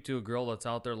say maybe to a girl that's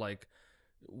out there like,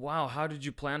 wow, how did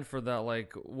you plan for that?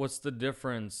 Like, what's the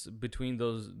difference between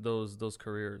those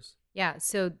careers? Yeah.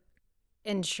 So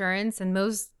insurance and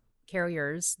most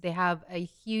carriers, they have a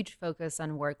huge focus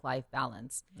on work-life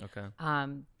balance.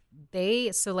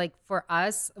 Okay. So like for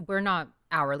us, we're not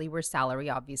hourly, we're salary,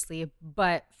 obviously,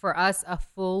 but for us, a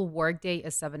full workday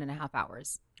is 7.5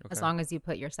 hours. Okay. As long as you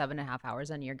put your 7.5 hours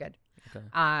in, you're good. Okay.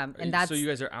 And that's so you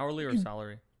guys are hourly or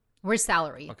salary? We're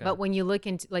salary. Okay. But when you look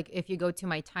into, like, if you go to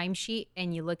my timesheet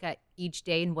and you look at each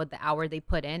day and what the hour they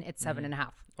put in, it's 7.5.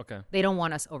 Okay. They don't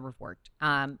want us overworked.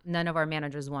 None of our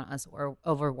managers want us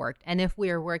overworked. And if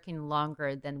we are working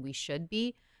longer than we should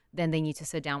be, then they need to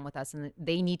sit down with us and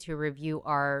they need to review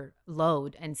our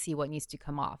load and see what needs to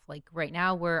come off. Like right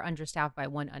now, we're understaffed by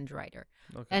one underwriter.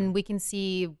 Okay. And we can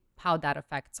see how that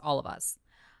affects all of us.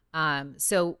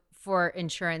 So for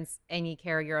insurance, any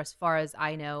carrier, as far as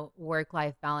I know,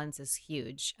 work-life balance is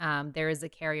huge. There is a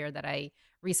carrier that I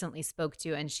recently spoke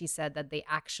to, and she said that they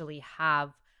actually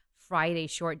have Friday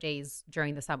short days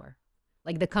during the summer.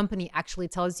 Like the company actually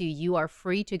tells you you are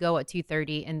free to go at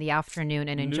 2:30 in the afternoon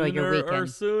and enjoy your weekend. Or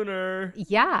sooner.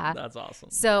 Yeah. That's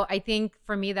awesome. So I think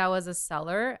for me, that was a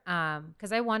seller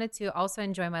because I wanted to also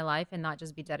enjoy my life and not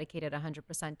just be dedicated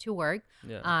 100% to work.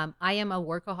 Yeah. I am a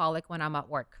workaholic when I'm at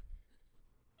work.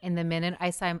 In the minute I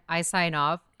sign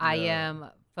off, I am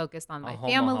focused on my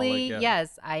family. Yeah.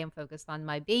 Yes, I am focused on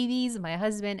my babies, my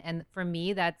husband. And for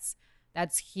me, that's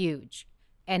huge.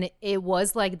 And it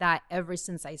was like that ever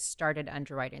since I started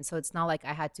underwriting. So it's not like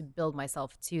I had to build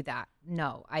myself to that.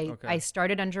 No, I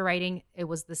started underwriting. It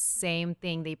was the same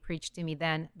thing they preached to me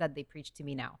then that they preach to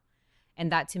me now.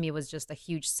 And that to me was just a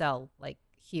huge sell, like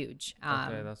huge.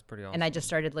 Okay, that's pretty awesome. And I just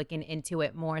started looking into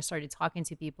it more, started talking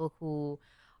to people who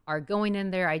are going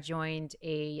in there. I joined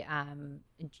a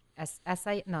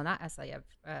not SIF.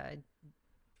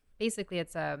 Basically,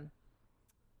 it's a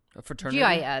fraternity?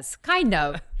 GIS, kind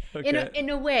of. Okay. In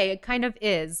a way, it kind of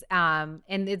is. And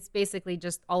it's basically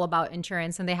just all about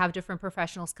insurance. And they have different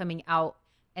professionals coming out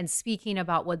and speaking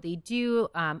about what they do,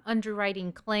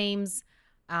 underwriting claims.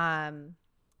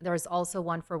 There's also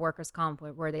one for workers' comp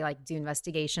where they like do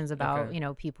investigations about,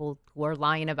 people who are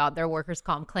lying about their workers'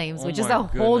 comp claims, which is a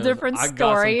whole different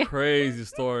story. I got some crazy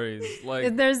stories.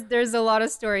 Like there's a lot of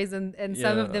stories and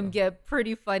some of them get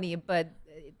pretty funny, but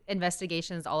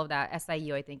investigations, all of that,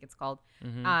 SIU, I think it's called.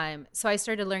 So I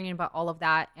started learning about all of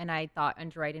that, and I thought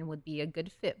underwriting would be a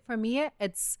good fit for me.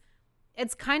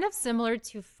 It's kind of similar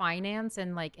to finance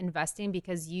and like investing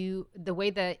because the way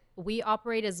that we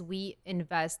operate is we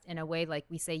invest in a way like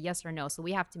we say yes or no. So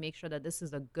we have to make sure that this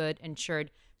is a good insured,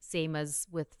 same as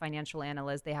with financial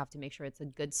analysts. They have to make sure it's a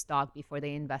good stock before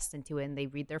they invest into it, and they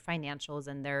read their financials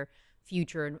and their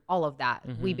future and all of that.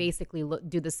 We basically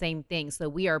do the same thing. So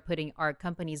we are putting our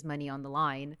company's money on the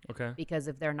line. Okay. Because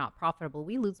if they're not profitable,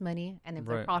 we lose money. And if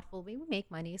they're profitable, we make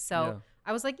money. So Yeah.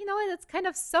 I was like, you know what? It's kind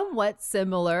of somewhat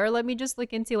similar. Let me just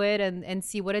look into it and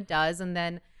see what it does. And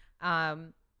then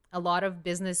a lot of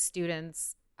business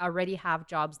students already have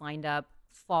jobs lined up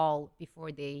fall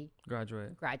before they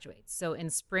graduate. So in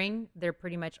spring, they're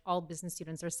pretty much all business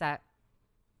students are set,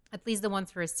 at least the ones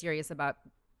who are serious about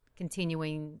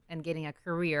continuing and getting a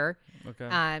career. Okay.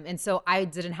 And so I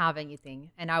didn't have anything,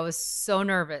 and I was so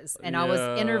nervous, and I was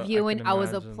interviewing, I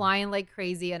was applying like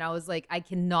crazy, and I was like, I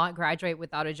cannot graduate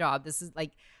without a job. This is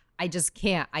like, I just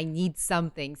can't. I need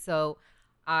something. So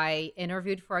I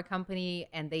interviewed for a company,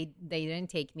 and they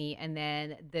didn't take me, and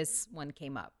then this one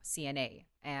came up, CNA.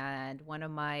 and one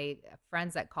of my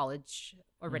friends at college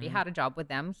already had a job with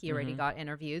them. He already got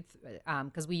interviewed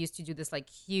because we used to do this like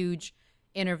huge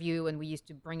interview, and we used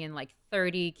to bring in like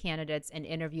 30 candidates and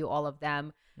interview all of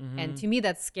them. And to me,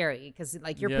 that's scary because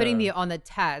like you're putting me on the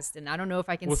test, and I don't know if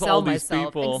I can sell all these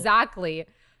myself. people. Exactly.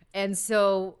 And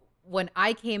so when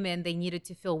I came in, they needed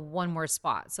to fill one more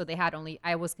spot. So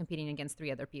I was competing against 3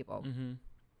 other people.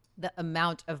 The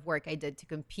amount of work I did to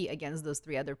compete against those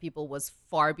 3 other people was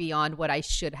far beyond what I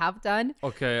should have done.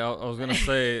 Okay, I was gonna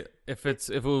say if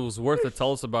it was worth it,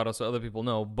 tell us about it so other people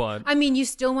know. But I mean, you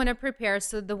still want to prepare.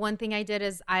 So the one thing I did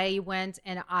is I went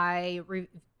and I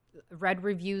read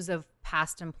reviews of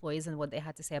past employees and what they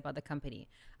had to say about the company.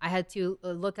 I had to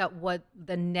look at what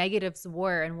the negatives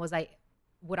were and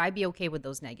would I be okay with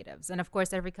those negatives? And of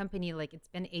course, every company, like it's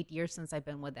been 8 years since I've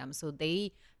been with them. So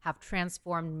they have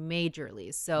transformed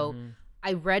majorly. So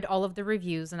I read all of the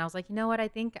reviews and I was like, you know what? I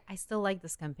think I still like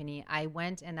this company. I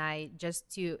went and just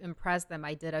to impress them,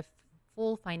 I did a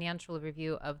full financial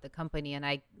review of the company. And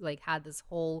I like had this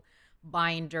whole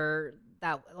binder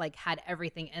that like had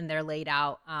everything in there laid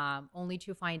out, only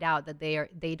to find out that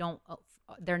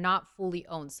they're not fully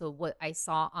owned. So what I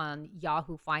saw on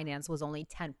Yahoo Finance was only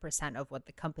 10% of what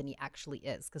the company actually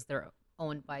is, because they're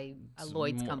owned by a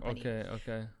Lloyd's company.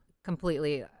 Okay.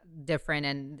 Completely different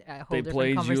and a whole They different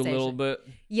played conversation. you a little bit.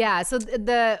 Yeah. So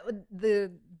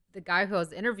the guy who I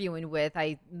was interviewing with,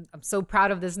 I'm so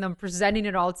proud of this, and I'm presenting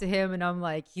it all to him, and I'm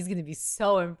like, he's gonna be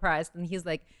so impressed, and he's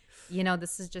like, you know,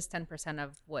 this is just 10%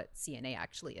 of what CNA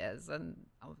actually is. And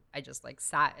I just like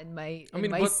sat in my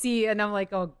seat, and I'm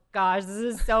like, oh gosh, this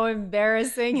is so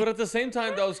embarrassing. But at the same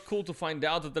time, that was cool to find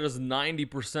out that there's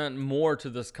 90% more to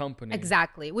this company.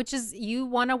 Exactly. Which is, you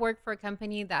want to work for a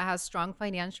company that has strong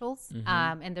financials.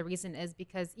 And the reason is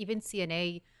because even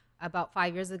CNA about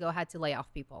 5 years ago had to lay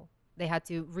off people. They had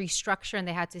to restructure, and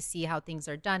they had to see how things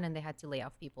are done, and they had to lay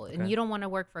off people. Okay. And you don't want to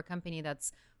work for a company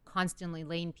that's constantly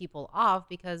laying people off,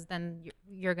 because then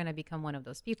you're going to become one of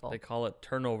those people. They call it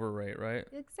turnover rate, right?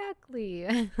 Exactly.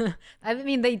 I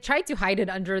mean, they tried to hide it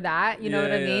under that. You know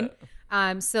what I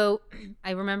mean? So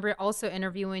I remember also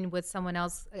interviewing with someone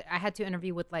else. I had to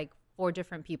interview with like 4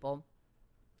 different people,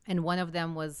 and one of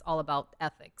them was all about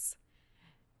ethics.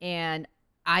 And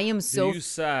I am so... Do you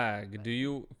SAG? Do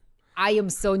you... I am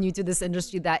so new to this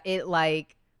industry that it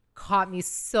like caught me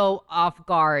so off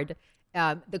guard.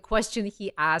 The question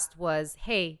he asked was,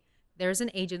 hey, there's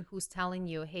an agent who's telling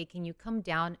you, hey, can you come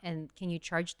down and can you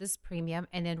charge this premium,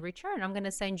 and in return, I'm going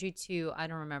to send you to, I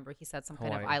don't remember, he said some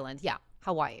kind of island. Yeah,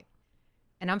 Hawaii.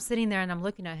 And I'm sitting there and I'm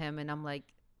looking at him and I'm like,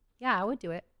 yeah, I would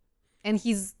do it. And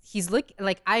he's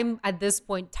like, I'm at this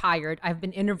point tired. I've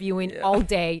been interviewing all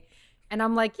day. And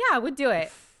I'm like, yeah, I would do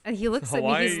it. And he looks at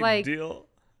me, he's like, deal.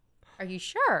 Are you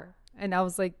sure? And I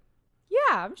was like,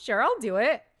 yeah, I'm sure, I'll do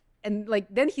it. And like,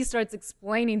 then he starts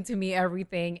explaining to me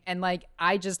everything. And like,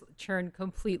 I just turned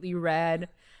completely red.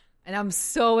 And I'm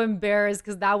so embarrassed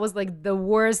because that was like the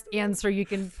worst answer you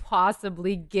can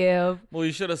possibly give. Well,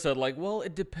 you should have said like, well,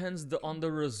 it depends on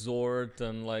the resort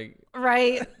and like.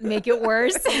 Right. Make it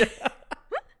worse.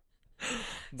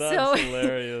 That's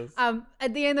hilarious.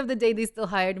 At the end of the day, they still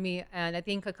hired me. And I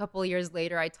think a couple of years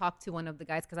later, I talked to one of the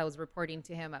guys because I was reporting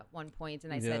to him at one point.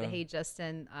 And I said, hey,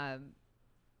 Justin,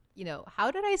 you know,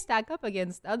 how did I stack up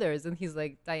against others? And he's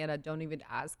like, Diana, don't even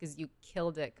ask, because you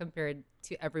killed it compared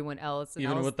to everyone else. And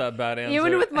even with that bad answer.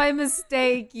 Even with my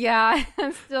mistake. Yeah.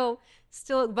 I'm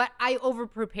still, but I over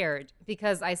prepared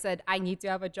because I said I need to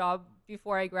have a job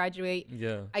before I graduate.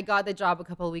 Yeah. I got the job a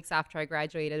couple of weeks after I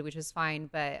graduated, which is fine.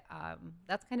 But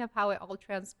that's kind of how it all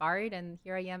transpired. And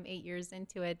here I am 8 years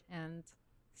into it and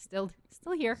still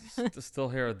here. Still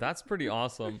here. That's pretty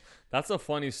awesome. That's a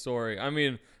funny story. I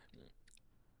mean,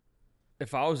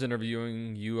 if I was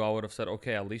interviewing you, I would have said,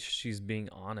 okay, at least she's being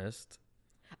honest.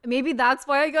 Maybe that's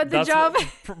why I got the job.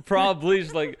 Probably.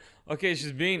 She's like, okay,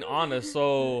 she's being honest.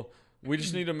 So we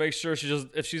just need to make sure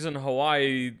if she's in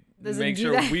Hawaii, make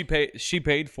sure she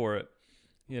paid for it,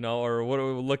 you know, or what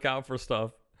do we look out for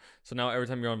stuff. So now every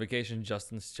time you're on vacation,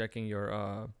 Justin's checking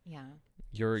your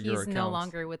your He's accounts. no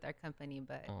longer with our company,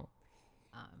 but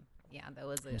that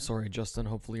was it. I'm sorry, Justin.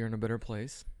 Hopefully you're in a better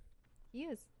place. He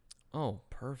is. Oh,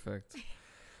 perfect.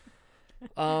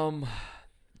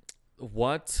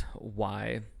 What,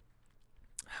 why,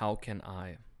 how can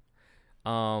I?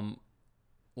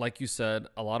 Like you said,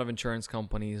 a lot of insurance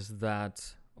companies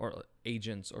or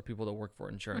agents or people that work for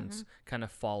insurance kind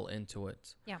of fall into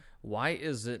it. Yeah. Why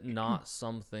is it not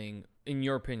something, in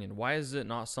your opinion, why is it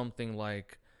not something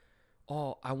like,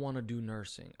 oh, I want to do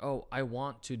nursing. Oh, I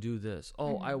want to do this.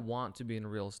 Oh, I want to be in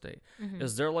real estate.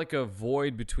 Is there like a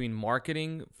void between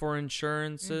marketing for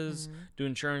insurances? Do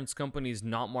insurance companies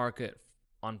not market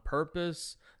on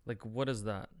purpose? Like, what is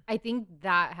that? I think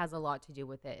that has a lot to do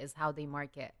with it, is how they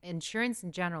market. Insurance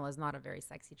in general is not a very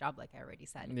sexy job, like I already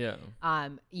said. Yeah.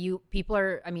 People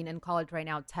are, I mean, in college right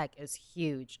now, tech is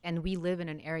huge, and we live in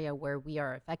an area where we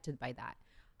are affected by that.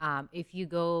 If you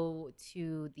go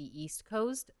to the East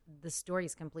Coast, the story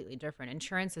is completely different.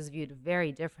 Insurance is viewed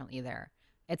very differently there.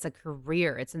 It's a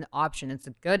career. It's an option. It's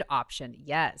a good option.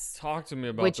 Yes. Talk to me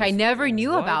about which this. I never knew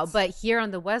What? about. But here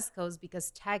on the West Coast, because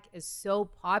tech is so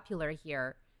popular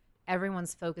here,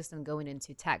 everyone's focused on going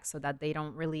into tech so that they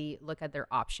don't really look at their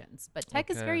options. But tech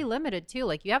is Okay. very limited too.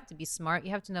 Like, you have to be smart.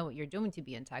 You have to know what you're doing to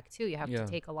be in tech too. You have Yeah. to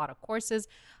take a lot of courses.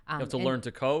 You have to and- learn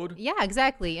to code. Yeah,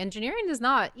 exactly. Engineering is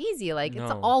not easy. Like, it's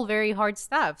No. all very hard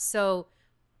stuff. So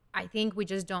I think we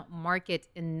just don't market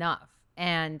enough.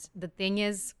 And the thing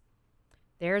is,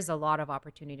 there's a lot of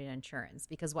opportunity in insurance,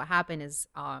 because what happened is,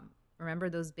 remember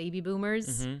those baby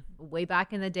boomers way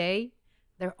back in the day?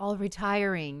 They're all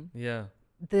retiring. Yeah.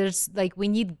 There's like, we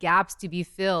need gaps to be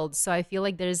filled. So I feel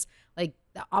like there's like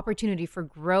the opportunity for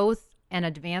growth and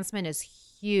advancement is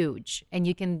huge, and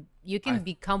you can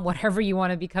become whatever you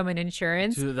want to become in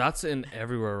insurance. Dude, that's in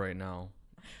everywhere right now.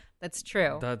 That's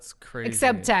true. That's crazy.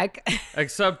 Except tech.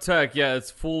 Except tech. Yeah, it's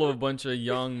full of a bunch of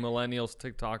young millennials,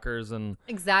 TikTokers, and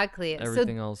Exactly.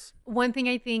 everything So else. one thing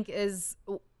I think is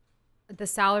the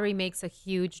salary makes a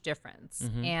huge difference.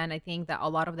 Mm-hmm. And I think that a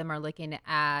lot of them are looking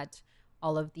at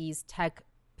all of these tech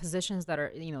positions that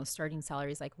are, starting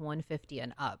salaries like 150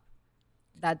 and up.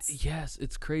 That's Yes,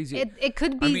 it's crazy. it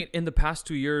could be I mean, in the past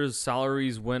 2 years,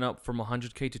 salaries went up from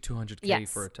 100K to 200K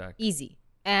yes, for a tech. easy.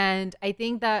 And I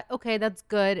think that, okay, that's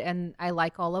good. And I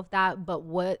like all of that. But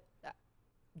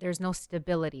there's no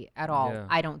stability at all. Yeah.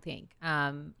 I don't think.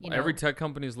 Every tech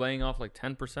company is laying off like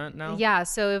 10% now. Yeah.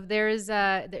 So if there's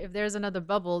another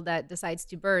bubble that decides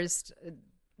to burst,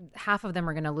 half of them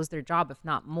are going to lose their job, if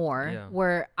not more. Yeah.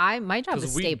 Where my job is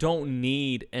Because we stable. don't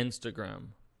need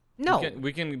Instagram. No,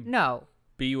 We can no.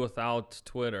 be without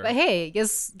Twitter. But hey,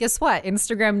 guess what?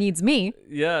 Instagram needs me.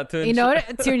 Yeah, to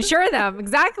To insure them.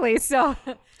 Exactly. So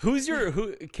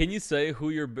who can you say who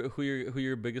your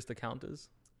biggest account is?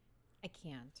 I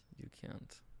can't. You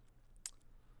can't.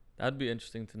 That'd be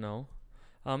interesting to know.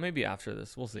 Maybe after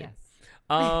this, we'll see.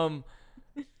 Yes.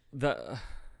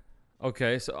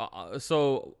 Okay,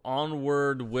 so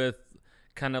onward with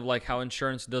kind of like how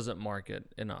insurance doesn't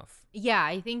market enough. Yeah,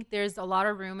 I think there's a lot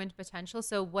of room and potential.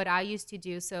 So what I used to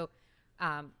do,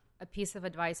 a piece of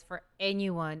advice for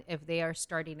anyone if they are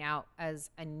starting out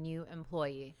as a new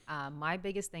employee. My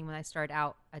biggest thing when I start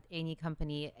out at any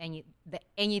company,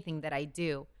 anything that I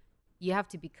do, you have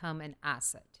to become an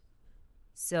asset.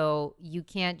 So you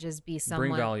can't just be someone.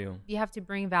 Bring value. You have to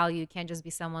bring value. You can't just be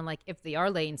someone like, if they are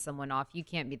laying someone off, you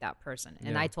can't be that person.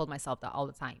 And Yeah. I told myself that all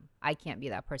the time. I can't be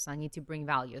that person. I need to bring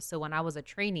value. So when I was a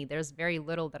trainee, there's very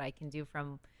little that I can do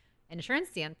from an insurance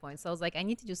standpoint. So I was like, I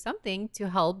need to do something to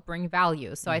help bring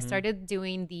value. So I started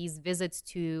doing these visits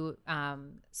to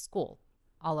school,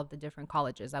 all of the different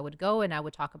colleges. I would go and I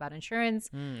would talk about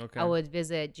insurance. Okay. I would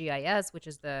visit GIS, which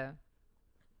is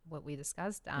what we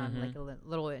discussed, like a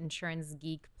little insurance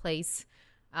geek place.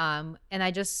 And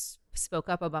I just spoke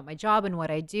up about my job and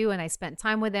what I do, and I spent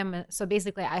time with them. So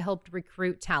basically, I helped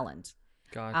recruit talent.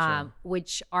 Gotcha.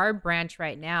 Which our branch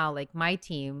right now, like my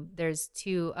team, there's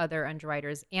 2 other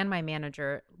underwriters and my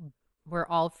manager. We're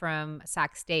all from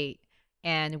Sac State,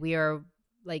 and we're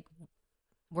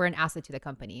an asset to the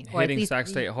company. Or at Hitting least- Sac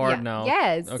State hard now.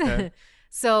 Yes. Okay.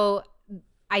 So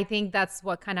I think that's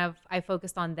what kind of I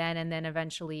focused on then, and then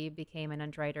eventually became an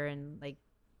underwriter, and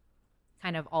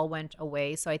kind of all went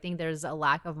away. So I think there's a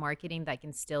lack of marketing that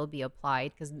can still be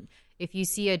applied, because if you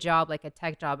see a job like a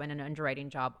tech job and an underwriting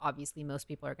job, obviously most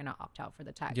people are going to opt out for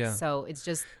the tech. Yeah. So it's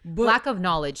just But lack of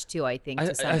knowledge too, I think,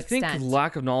 to some I think extent.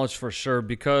 lack of knowledge for sure,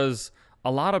 because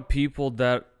a lot of people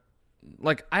that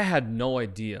I had no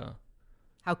idea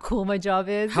How cool my job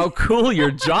is. how cool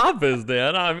your job is,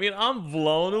 Dan. I mean, I'm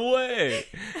blown away.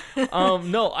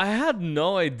 No, I had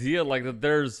no idea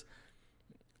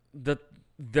that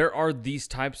there are these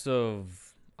types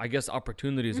of, I guess,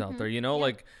 opportunities out there.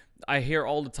 Like I hear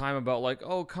all the time about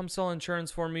oh, come sell insurance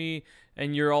for me,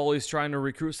 and you're always trying to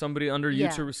recruit somebody under you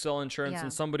Yeah. to sell insurance Yeah.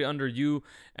 and somebody under you,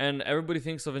 and everybody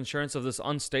thinks of insurance of this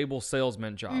unstable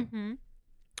salesman job.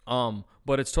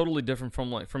 But it's totally different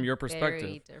from your perspective.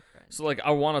 Very different. So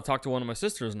I want to talk to one of my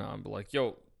sisters now and be like,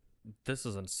 yo, this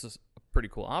is a pretty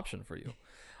cool option for you.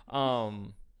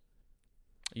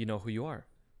 You know who you are.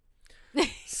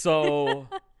 So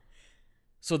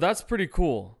So that's pretty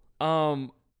cool.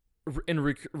 In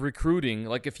recruiting,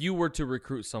 like if you were to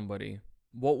recruit somebody,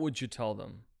 what would you tell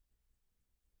them?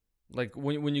 Like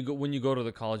when you go to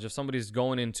the college, if somebody's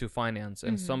going into finance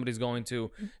and somebody's going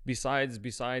to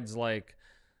besides like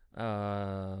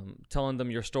telling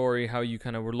them your story, how you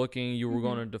kind of were looking, you were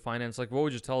going into finance, like what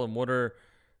would you tell them? What are,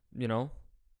 you know?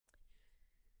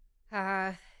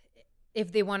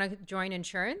 If they want to join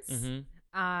insurance,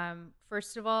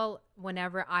 first of all,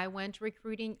 whenever I went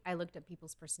recruiting, I looked at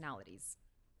people's personalities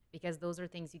because those are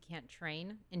things you can't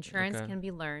train. Insurance can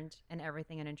be learned, and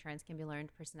everything in insurance can be learned.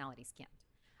 Personalities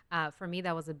can't. For me,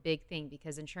 that was a big thing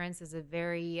because insurance is a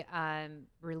very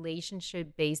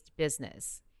relationship-based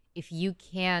business. If you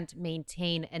can't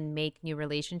maintain and make new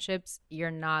relationships,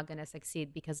 you're not going to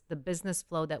succeed because the business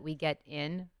flow that we get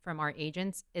in from our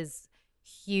agents is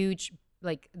huge.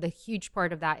 Like the huge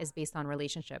part of that is based on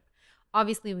relationship.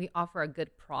 Obviously, we offer a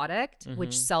good product,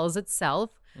 which sells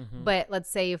itself. But let's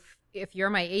say if you're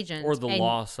my agent, or the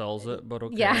law sells it, but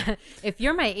okay. Yeah, if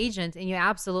you're my agent and you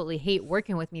absolutely hate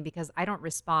working with me because I don't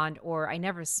respond or I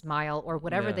never smile or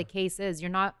whatever the case is, you're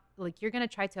not like, you're going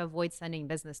to try to avoid sending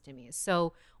business to me.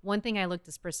 So one thing I looked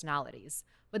is personalities,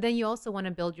 but then you also want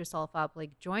to build yourself up,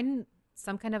 like join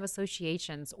some kind of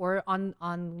associations or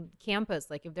on campus.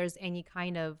 Like if there's any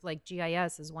kind of like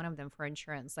GIS is one of them for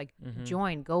insurance, like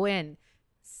join, go in,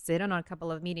 sit on a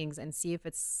couple of meetings and see if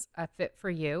it's a fit for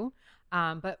you.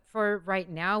 But for right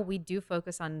now, we do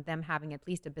focus on them having at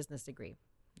least a business degree.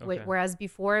 Whereas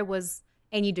before it was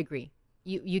any degree.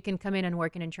 You can come in and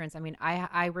work in insurance. I mean,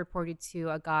 I reported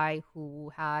to a guy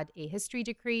who had a history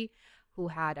degree, who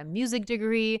had a music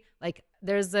degree. Like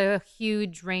there's a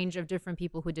huge range of different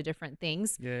people who did different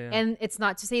things. And it's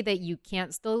not to say that you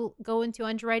can't still go into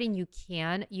underwriting. You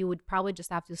can. You would probably just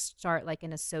have to start like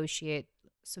an associate.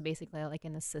 So basically like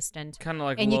an assistant. Kind of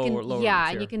like and lower, you can, lower yeah,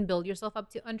 tier. and you can build yourself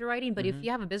up to underwriting. But if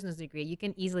you have a business degree, you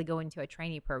can easily go into a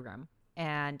trainee program.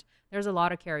 And there's a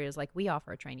lot of carriers, like we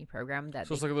offer a trainee program that.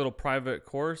 So it's like a little private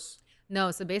course?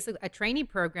 No, so basically a trainee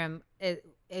program,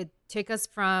 it took us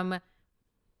from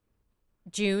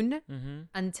June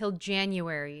until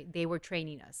January, they were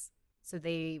training us. So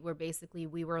they were basically,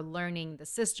 we were learning the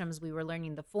systems, we were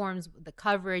learning the forms, the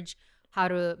coverage, how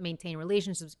to maintain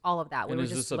relationships, all of that. And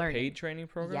is this a paid training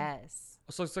program? Yes.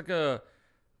 So it's like a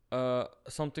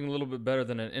something a little bit better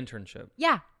than an internship.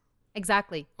 Yeah,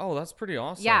 exactly. Oh, that's pretty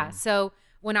awesome. Yeah. So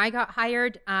when I got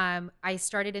hired, I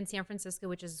started in San Francisco,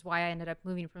 which is why I ended up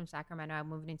moving from Sacramento. I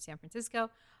moved into San Francisco.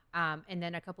 And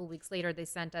then a couple of weeks later, they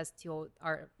sent us to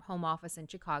our home office in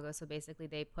Chicago. So basically,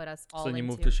 they put us all. So you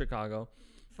moved to Chicago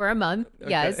for a month. Okay.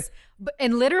 Yes,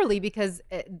 and literally because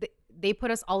they put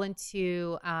us all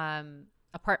into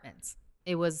apartments.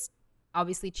 It was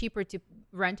obviously cheaper to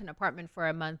rent an apartment for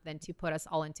a month than to put us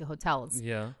all into hotels.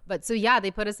 Yeah. But so yeah,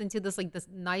 they put us into this like this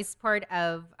nice part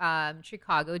of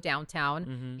Chicago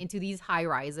downtown, into these high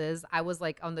rises. I was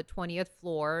like on the 20th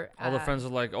floor. All the friends are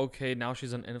like, okay, now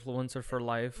she's an influencer for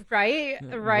life. Right.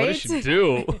 What did she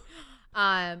do?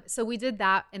 So we did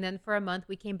that, and then for a month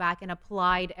we came back and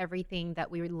applied everything that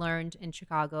we learned in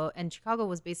Chicago. And Chicago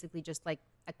was basically just like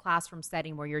a classroom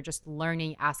setting where you're just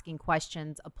learning, asking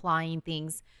questions, applying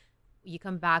things. You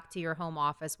come back to your home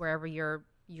office, wherever you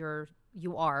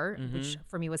are, which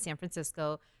for me was San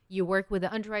Francisco. You work with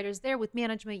the underwriters there, with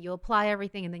management. You apply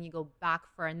everything, and then you go back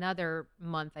for another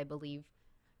month, I believe.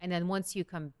 And then once you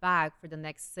come back for the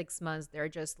next 6 months, they're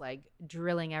just like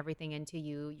drilling everything into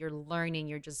you. You're learning.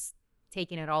 You're just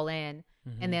taking it all in.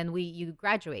 And then you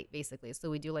graduate basically. So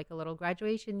we do like a little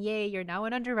graduation. Yay, you're now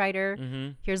an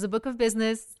underwriter. Here's a book of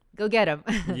business. Go get them.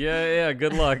 Yeah.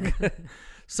 Good luck.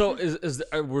 So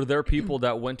were there people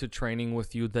that went to training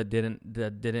with you that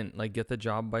didn't like get the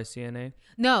job by CNA?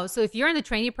 No. So if you're in the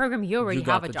training program, you already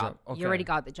have a job. Okay. You already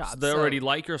got the job. So they already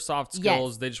like your soft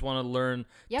skills. Yes. They just want to learn,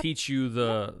 teach you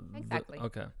the exactly.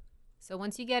 Okay. So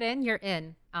once you get in, you're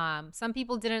in. Some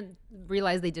people didn't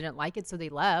realize they didn't like it, so they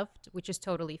left, which is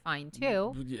totally fine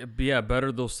too. Yeah,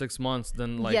 better those 6 months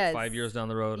than like 5 years down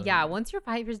the road. Yeah, once you're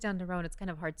 5 years down the road, it's kind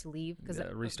of hard to leave because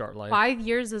restart life. 5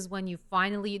 years is when you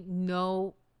finally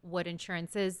know what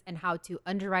insurance is and how to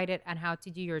underwrite it and how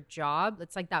to do your job.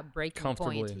 It's like that breaking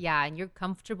point. Yeah, and you're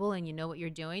comfortable and you know what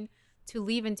you're doing. To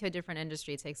leave into a different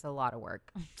industry takes a lot of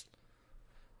work.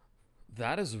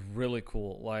 That is really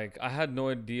cool. Like, I had no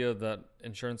idea that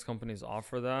insurance companies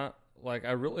offer that. Like,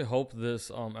 I really hope this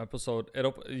episode,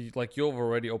 like, you've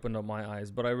already opened up my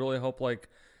eyes, but I really hope, like,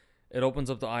 it opens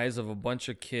up the eyes of a bunch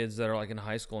of kids that are, like, in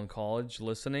high school and college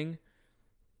listening.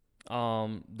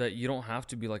 That you don't have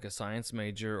to be, like, a science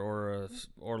major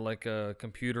or like a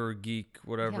computer geek,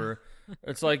 whatever.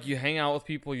 It's like you hang out with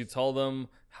people, you tell them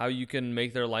how you can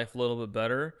make their life a little bit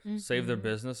better, save their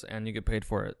business, and you get paid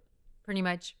for it. Pretty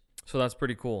much. So that's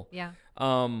pretty cool. Yeah.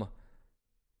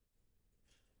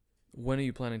 When are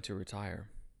you planning to retire?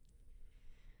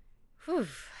 Whew.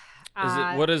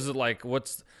 What is it like?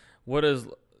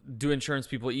 Do insurance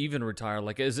people even retire?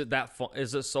 Like, is it that fun?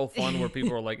 Is it so fun where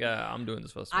people are like, yeah, I'm doing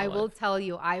this for I will tell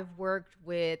you, I've worked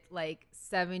with like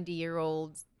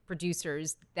 70-year-old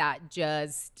producers that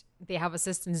they have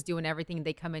assistants doing everything.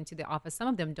 They come into the office. Some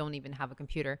of them don't even have a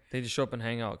computer. They just show up and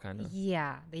hang out, kind of.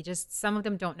 Yeah. Some of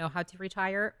them don't know how to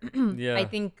retire. Yeah. I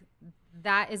think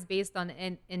that is based on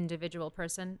an individual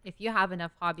person. If you have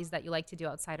enough hobbies that you like to do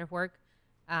outside of work,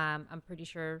 I'm pretty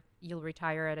sure you'll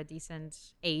retire at a decent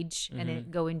age and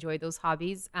go enjoy those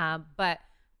hobbies. But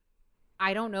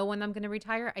I don't know when I'm going to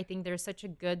retire. I think there's such a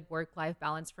good work-life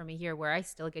balance for me here where I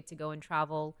still get to go and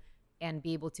travel and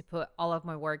be able to put all of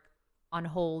my work on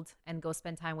hold and go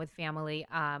spend time with family.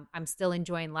 I'm still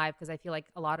enjoying life because I feel like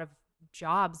a lot of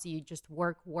jobs, you just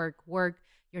work.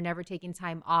 You're never taking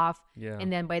time off. Yeah. And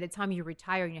then by the time you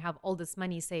retire and you have all this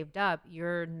money saved up,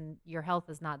 your health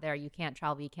is not there. You can't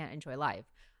travel. You can't enjoy life.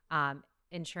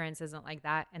 Insurance isn't like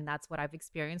that. And that's what I've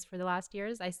experienced for the last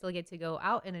years. I still get to go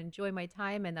out and enjoy my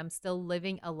time, and I'm still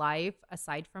living a life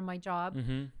aside from my job.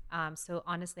 So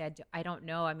honestly, I don't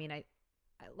know. I mean, I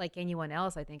like anyone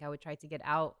else, I think I would try to get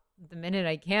out the minute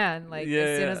I can. Like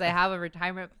as soon as I have a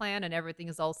retirement plan and everything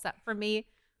is all set for me,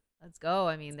 let's go.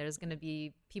 I mean, there's going to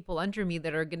be people under me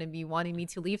that are going to be wanting me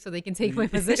to leave so they can take my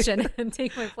position and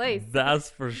take my place.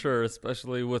 That's for sure.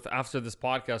 Especially with after this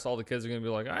podcast, all the kids are going to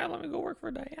be like, all right, let me go work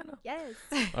for Diana. Yes.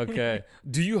 Okay.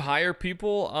 Do you hire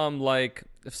people like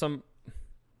if some,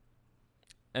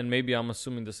 and maybe I'm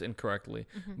assuming this incorrectly,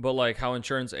 but like how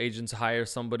insurance agents hire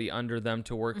somebody under them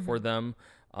to work for them,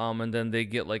 and then they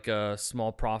get like a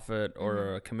small profit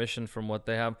or a commission from what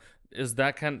they have. Does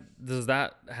that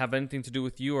have anything to do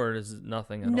with you, or is it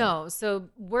nothing at all? No. So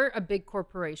we're a big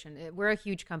corporation. We're a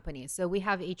huge company. So we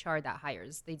have HR that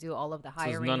hires. They do all of the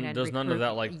hiring. So there's none of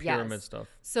that like pyramid stuff.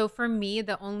 So for me,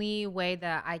 the only way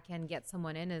that I can get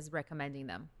someone in is recommending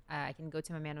them. I can go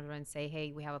to my manager and say,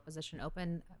 hey, we have a position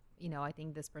open. I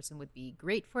think this person would be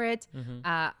great for it. And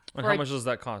how much does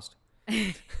that cost?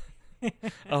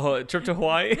 Oh, a trip to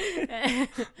Hawaii?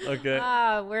 Okay.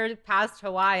 We're past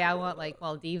Hawaii. I want like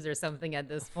Maldives or something at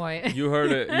this point. You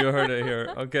heard it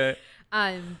here. Okay.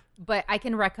 But I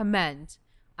can recommend.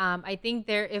 I think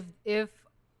if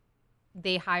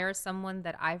they hire someone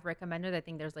that I've recommended, I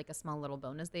think there's like a small little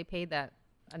bonus they pay that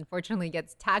unfortunately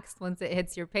gets taxed once it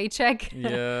hits your paycheck.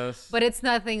 Yes. But it's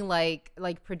nothing like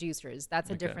producers. That's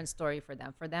a different story for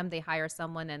them. For them, they hire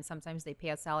someone and sometimes they pay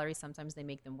a salary. Sometimes they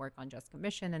make them work on just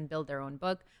commission and build their own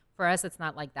book. For us, it's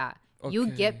not like that. Okay. You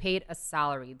get paid a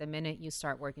salary the minute you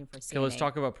start working for CNA. Okay, let's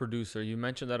talk about producer. You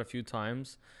mentioned that a few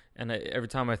times, and every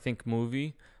time I think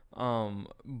movie.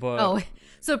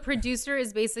 So producer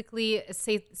is basically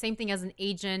same thing as an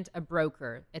agent, a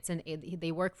broker.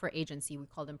 They work for agency. We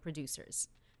call them producers.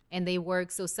 And they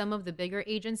work, so some of the bigger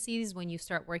agencies, when you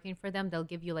start working for them, they'll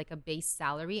give you like a base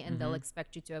salary and they'll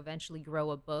expect you to eventually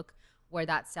grow a book where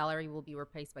that salary will be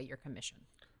replaced by your commission.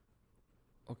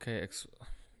 Okay.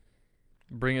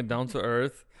 Bring it down to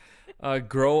earth.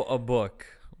 Grow a book.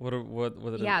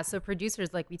 What yeah, so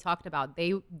producers, like we talked about,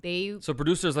 they so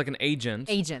producers like an agent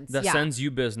that sends you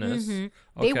business. Okay.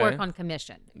 They work on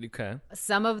commission. Okay.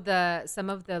 Some of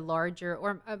the larger,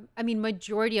 or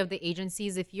majority of the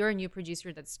agencies, if you're a new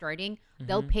producer that's starting,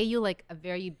 they'll pay you like a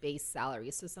very base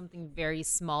salary, so something very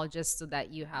small, just so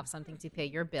that you have something to pay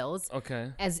your bills.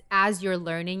 Okay. As you're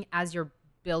learning, as you're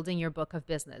building your book of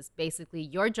business. Basically,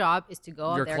 your job is to go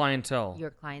out there. Your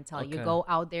clientele. Okay. You go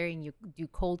out there and you do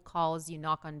cold calls, you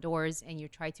knock on doors, and you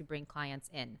try to bring clients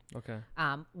in. Okay.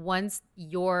 Once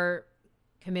your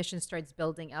commission starts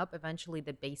building up, eventually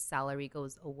the base salary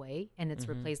goes away and it's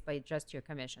replaced by just your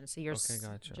commission. So you're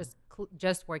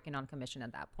just working on commission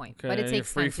at that point. Okay. But it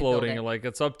takes free floating. Like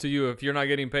it's up to you if you're not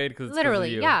getting paid because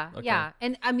literally, you. Yeah, okay. yeah.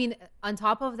 And on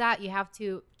top of that, you have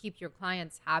to keep your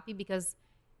clients happy, because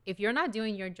if you're not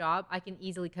doing your job, I can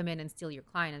easily come in and steal your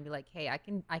client and be like, hey,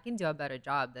 I can do a better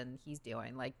job than he's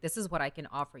doing. Like, this is what I can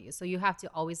offer you. So you have to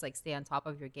always like stay on top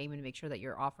of your game and make sure that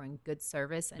you're offering good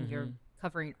service and you're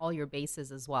covering all your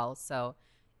bases as well. So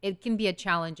it can be a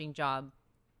challenging job.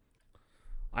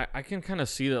 I can kind of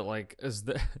see that, like,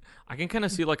 I can kind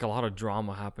of see like a lot of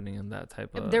drama happening in that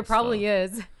type of There probably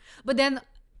is. But then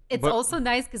it's also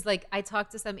nice because, like, I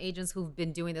talked to some agents who've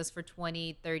been doing this for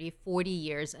 20, 30, 40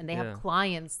 years, and they have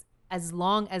clients as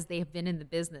long as they've been in the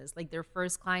business. Like, their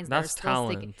first clients. That's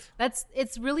talent.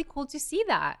 It's really cool to see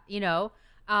that,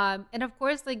 And of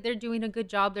course, like they're doing a good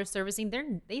job. They're servicing.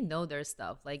 They know their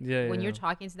stuff. Like when you're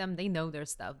talking to them, they know their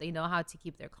stuff. They know how to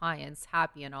keep their clients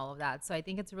happy and all of that. So I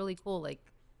think it's really cool, like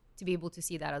to be able to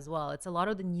see that as well. It's a lot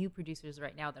of the new producers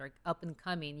right now that are up and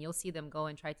coming. You'll see them go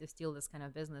and try to steal this kind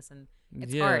of business, and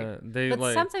it's hard. But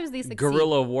like sometimes they succeed.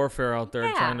 Guerrilla warfare out there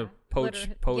trying to poach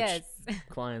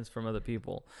clients from other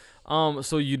people.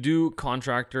 So you do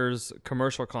contractors,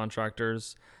 commercial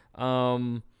contractors.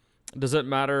 Does it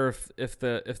matter if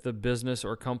the business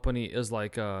or company is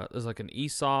like an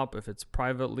ESOP, if it's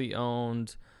privately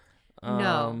owned?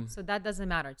 No, so that doesn't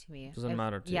matter to me. Doesn't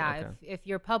matter to you. Yeah, okay. if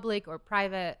you're public or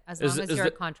private, as long as you're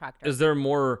a contractor. Is there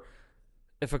more?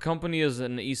 If a company is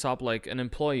an ESOP, like an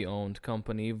employee-owned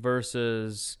company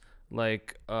versus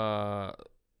like owned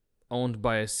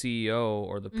by a CEO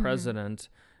or the president,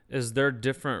 is there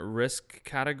different risk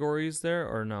categories there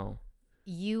or no?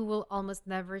 You will almost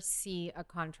never see a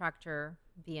contractor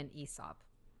be an ESOP.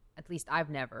 At least I've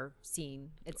never seen.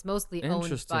 It's mostly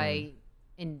owned by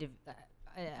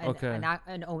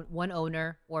one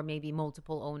owner or maybe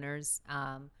multiple owners.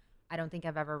 I don't think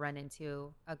I've ever run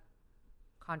into a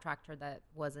contractor that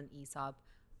was an ESOP.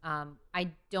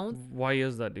 I don't. Why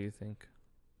is that, do you think?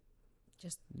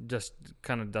 Just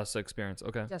kind of that's the experience.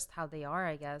 Okay. Just how they are,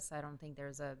 I guess. I don't think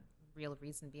there's a real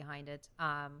reason behind it.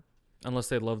 Unless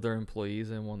they love their employees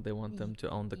and they want them to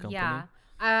own the company. Yeah.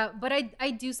 But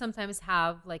I do sometimes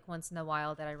have, like, once in a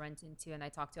while that I run into and I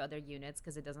talk to other units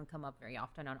because it doesn't come up very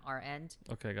often on our end.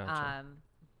 Okay, gotcha.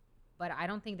 But I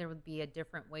don't think there would be a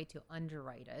different way to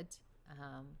underwrite it.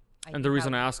 And the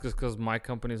reason I ask is because my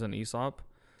company is an ESOP.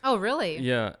 Oh, really?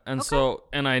 Yeah. And so,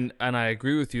 and I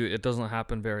agree with you. It doesn't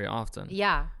happen very often.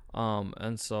 Yeah.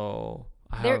 And so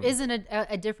there isn't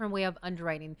a different way of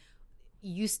underwriting.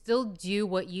 You still do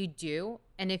what you do,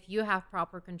 and if you have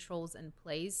proper controls in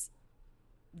place,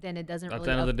 then it doesn't really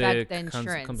affect the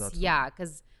insurance. Yeah,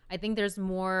 because I think there's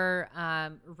more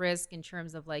risk in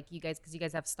terms of like because you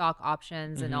guys have stock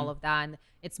options and all of that, and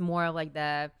it's more like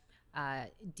the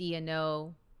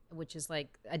D&O, which is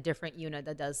like a different unit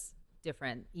that does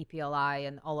different EPLI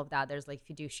and all of that. There's like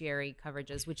fiduciary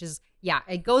coverages, which is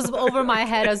it goes over my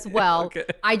head as well. Okay.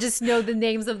 I just know the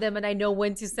names of them and I know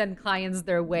when to send clients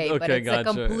their way. Okay, but it's a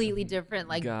completely different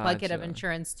bucket of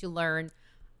insurance to learn.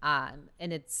 And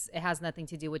it has nothing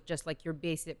to do with just like your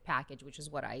basic package, which is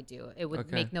what I do. It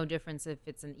would make no difference if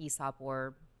it's an ESOP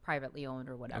or privately owned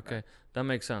or whatever. Okay, that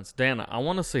makes sense. Dana, I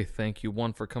want to say thank you.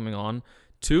 1, for coming on.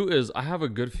 2 is I have a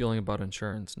good feeling about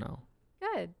insurance now.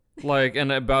 Good. Like,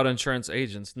 and about insurance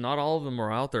agents. Not all of them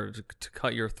are out there to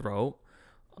cut your throat.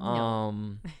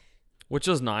 No. Which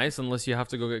is nice, unless you have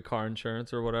to go get car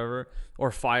insurance or whatever,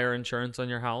 or fire insurance on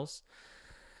your house.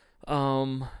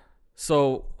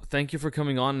 So thank you for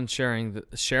coming on and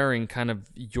sharing kind of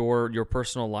your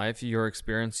personal life, your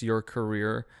experience, your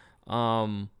career.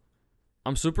 I'm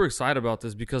super excited about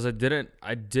this because I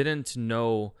didn't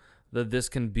know that this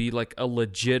can be like a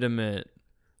legitimate,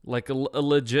 like a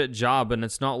legit job, and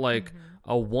it's not like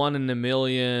a 1 in a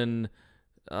million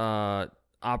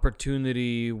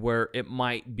opportunity where it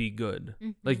might be good.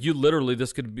 Like you literally,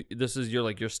 this is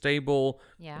your stable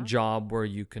job where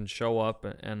you can show up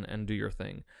and do your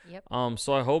thing. Yep.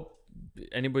 So I hope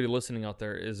anybody listening out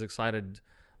there is excited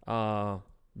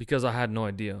because I had no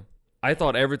idea. I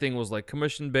thought everything was like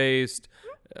commission based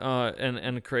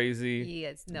and crazy.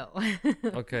 Yes, no.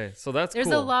 Okay, so that's There's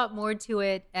cool. a lot more to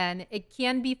it, and it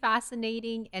can be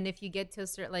fascinating. And if you get to a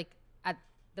certain, like at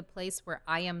the place where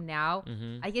I am now,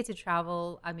 I get to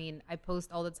travel. I mean, I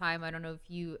post all the time. I don't know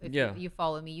if you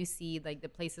follow me, you see like the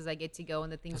places I get to go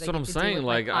and the things. That's what I'm saying.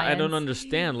 Like I don't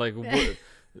understand. Like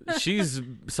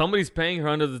somebody's paying her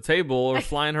under the table or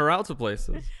flying her out to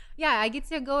places. Yeah, I get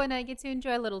to go and I get to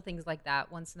enjoy little things like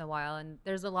that once in a while. And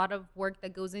there's a lot of work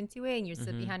that goes into it. And you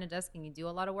sit behind a desk and you do a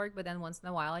lot of work. But then once in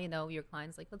a while, your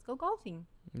client's like, let's go golfing.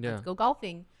 Yeah. Let's go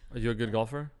golfing. Are you a good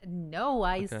golfer? No,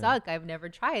 I suck. I've never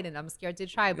tried and I'm scared to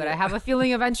try. But I have a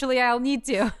feeling eventually I'll need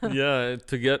to. Yeah,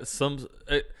 to get some,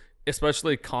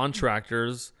 especially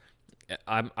contractors.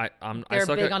 They're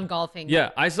big on golfing.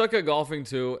 Yeah, I suck at golfing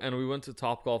too. And we went to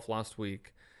Topgolf last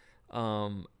week.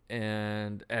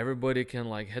 And everybody can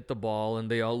like hit the ball and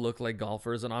they all look like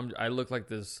golfers, and I look like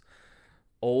this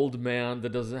old man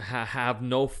that doesn't have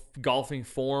no golfing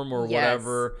form or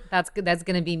whatever. That's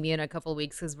gonna be me in a couple of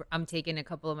weeks because I'm taking a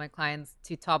couple of my clients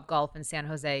to Topgolf in San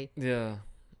Jose. Yeah,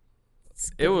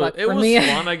 it was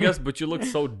fun, I guess, but you look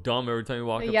so dumb every time you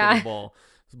walk up to the ball.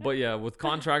 But yeah, with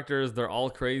contractors, they're all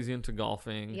crazy into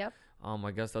golfing. Yep.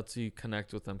 I guess that's how you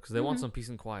connect with them because they want some peace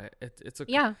and quiet. It's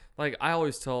like I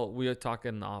always we talk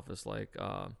in the office, like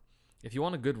if you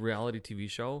want a good reality TV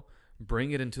show, bring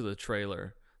it into the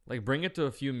trailer. Like, bring it to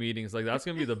a few meetings. Like, that's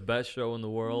gonna be the best show in the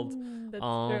world. That's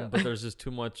true. But there's just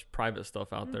too much private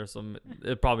stuff out there, so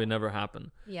it probably never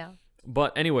happen. Yeah.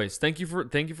 But anyways, thank you for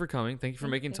coming. Thank you for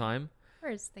making time. Of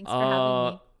course. Thanks for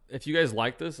having me. If you guys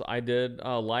like this, I did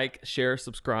like, share,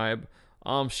 subscribe,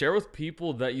 share with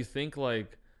people that you think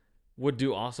like would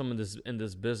do awesome in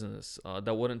this business,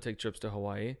 that wouldn't take trips to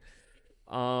Hawaii.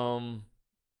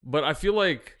 But I feel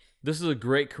like this is a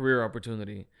great career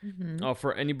opportunity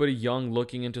for anybody young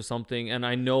looking into something. And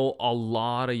I know a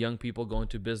lot of young people go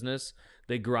into business.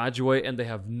 They graduate and they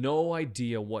have no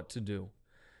idea what to do.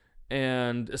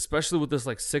 And especially with this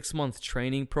like 6-month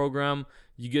training program,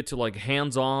 you get to like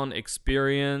hands-on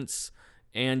experience,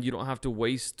 and you don't have to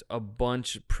waste a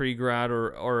bunch pre-grad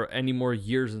or any more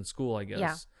years in school, I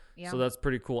guess. Yeah. So that's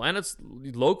pretty cool. And it's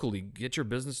locally. Get your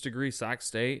business degree, Sac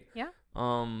State. Yeah.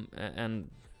 And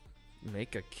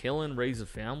make a killing, raise a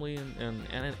family,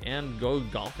 and go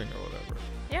golfing or whatever.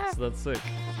 Yeah. So that's sick.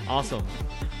 Awesome.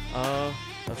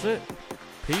 That's it.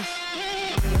 Peace.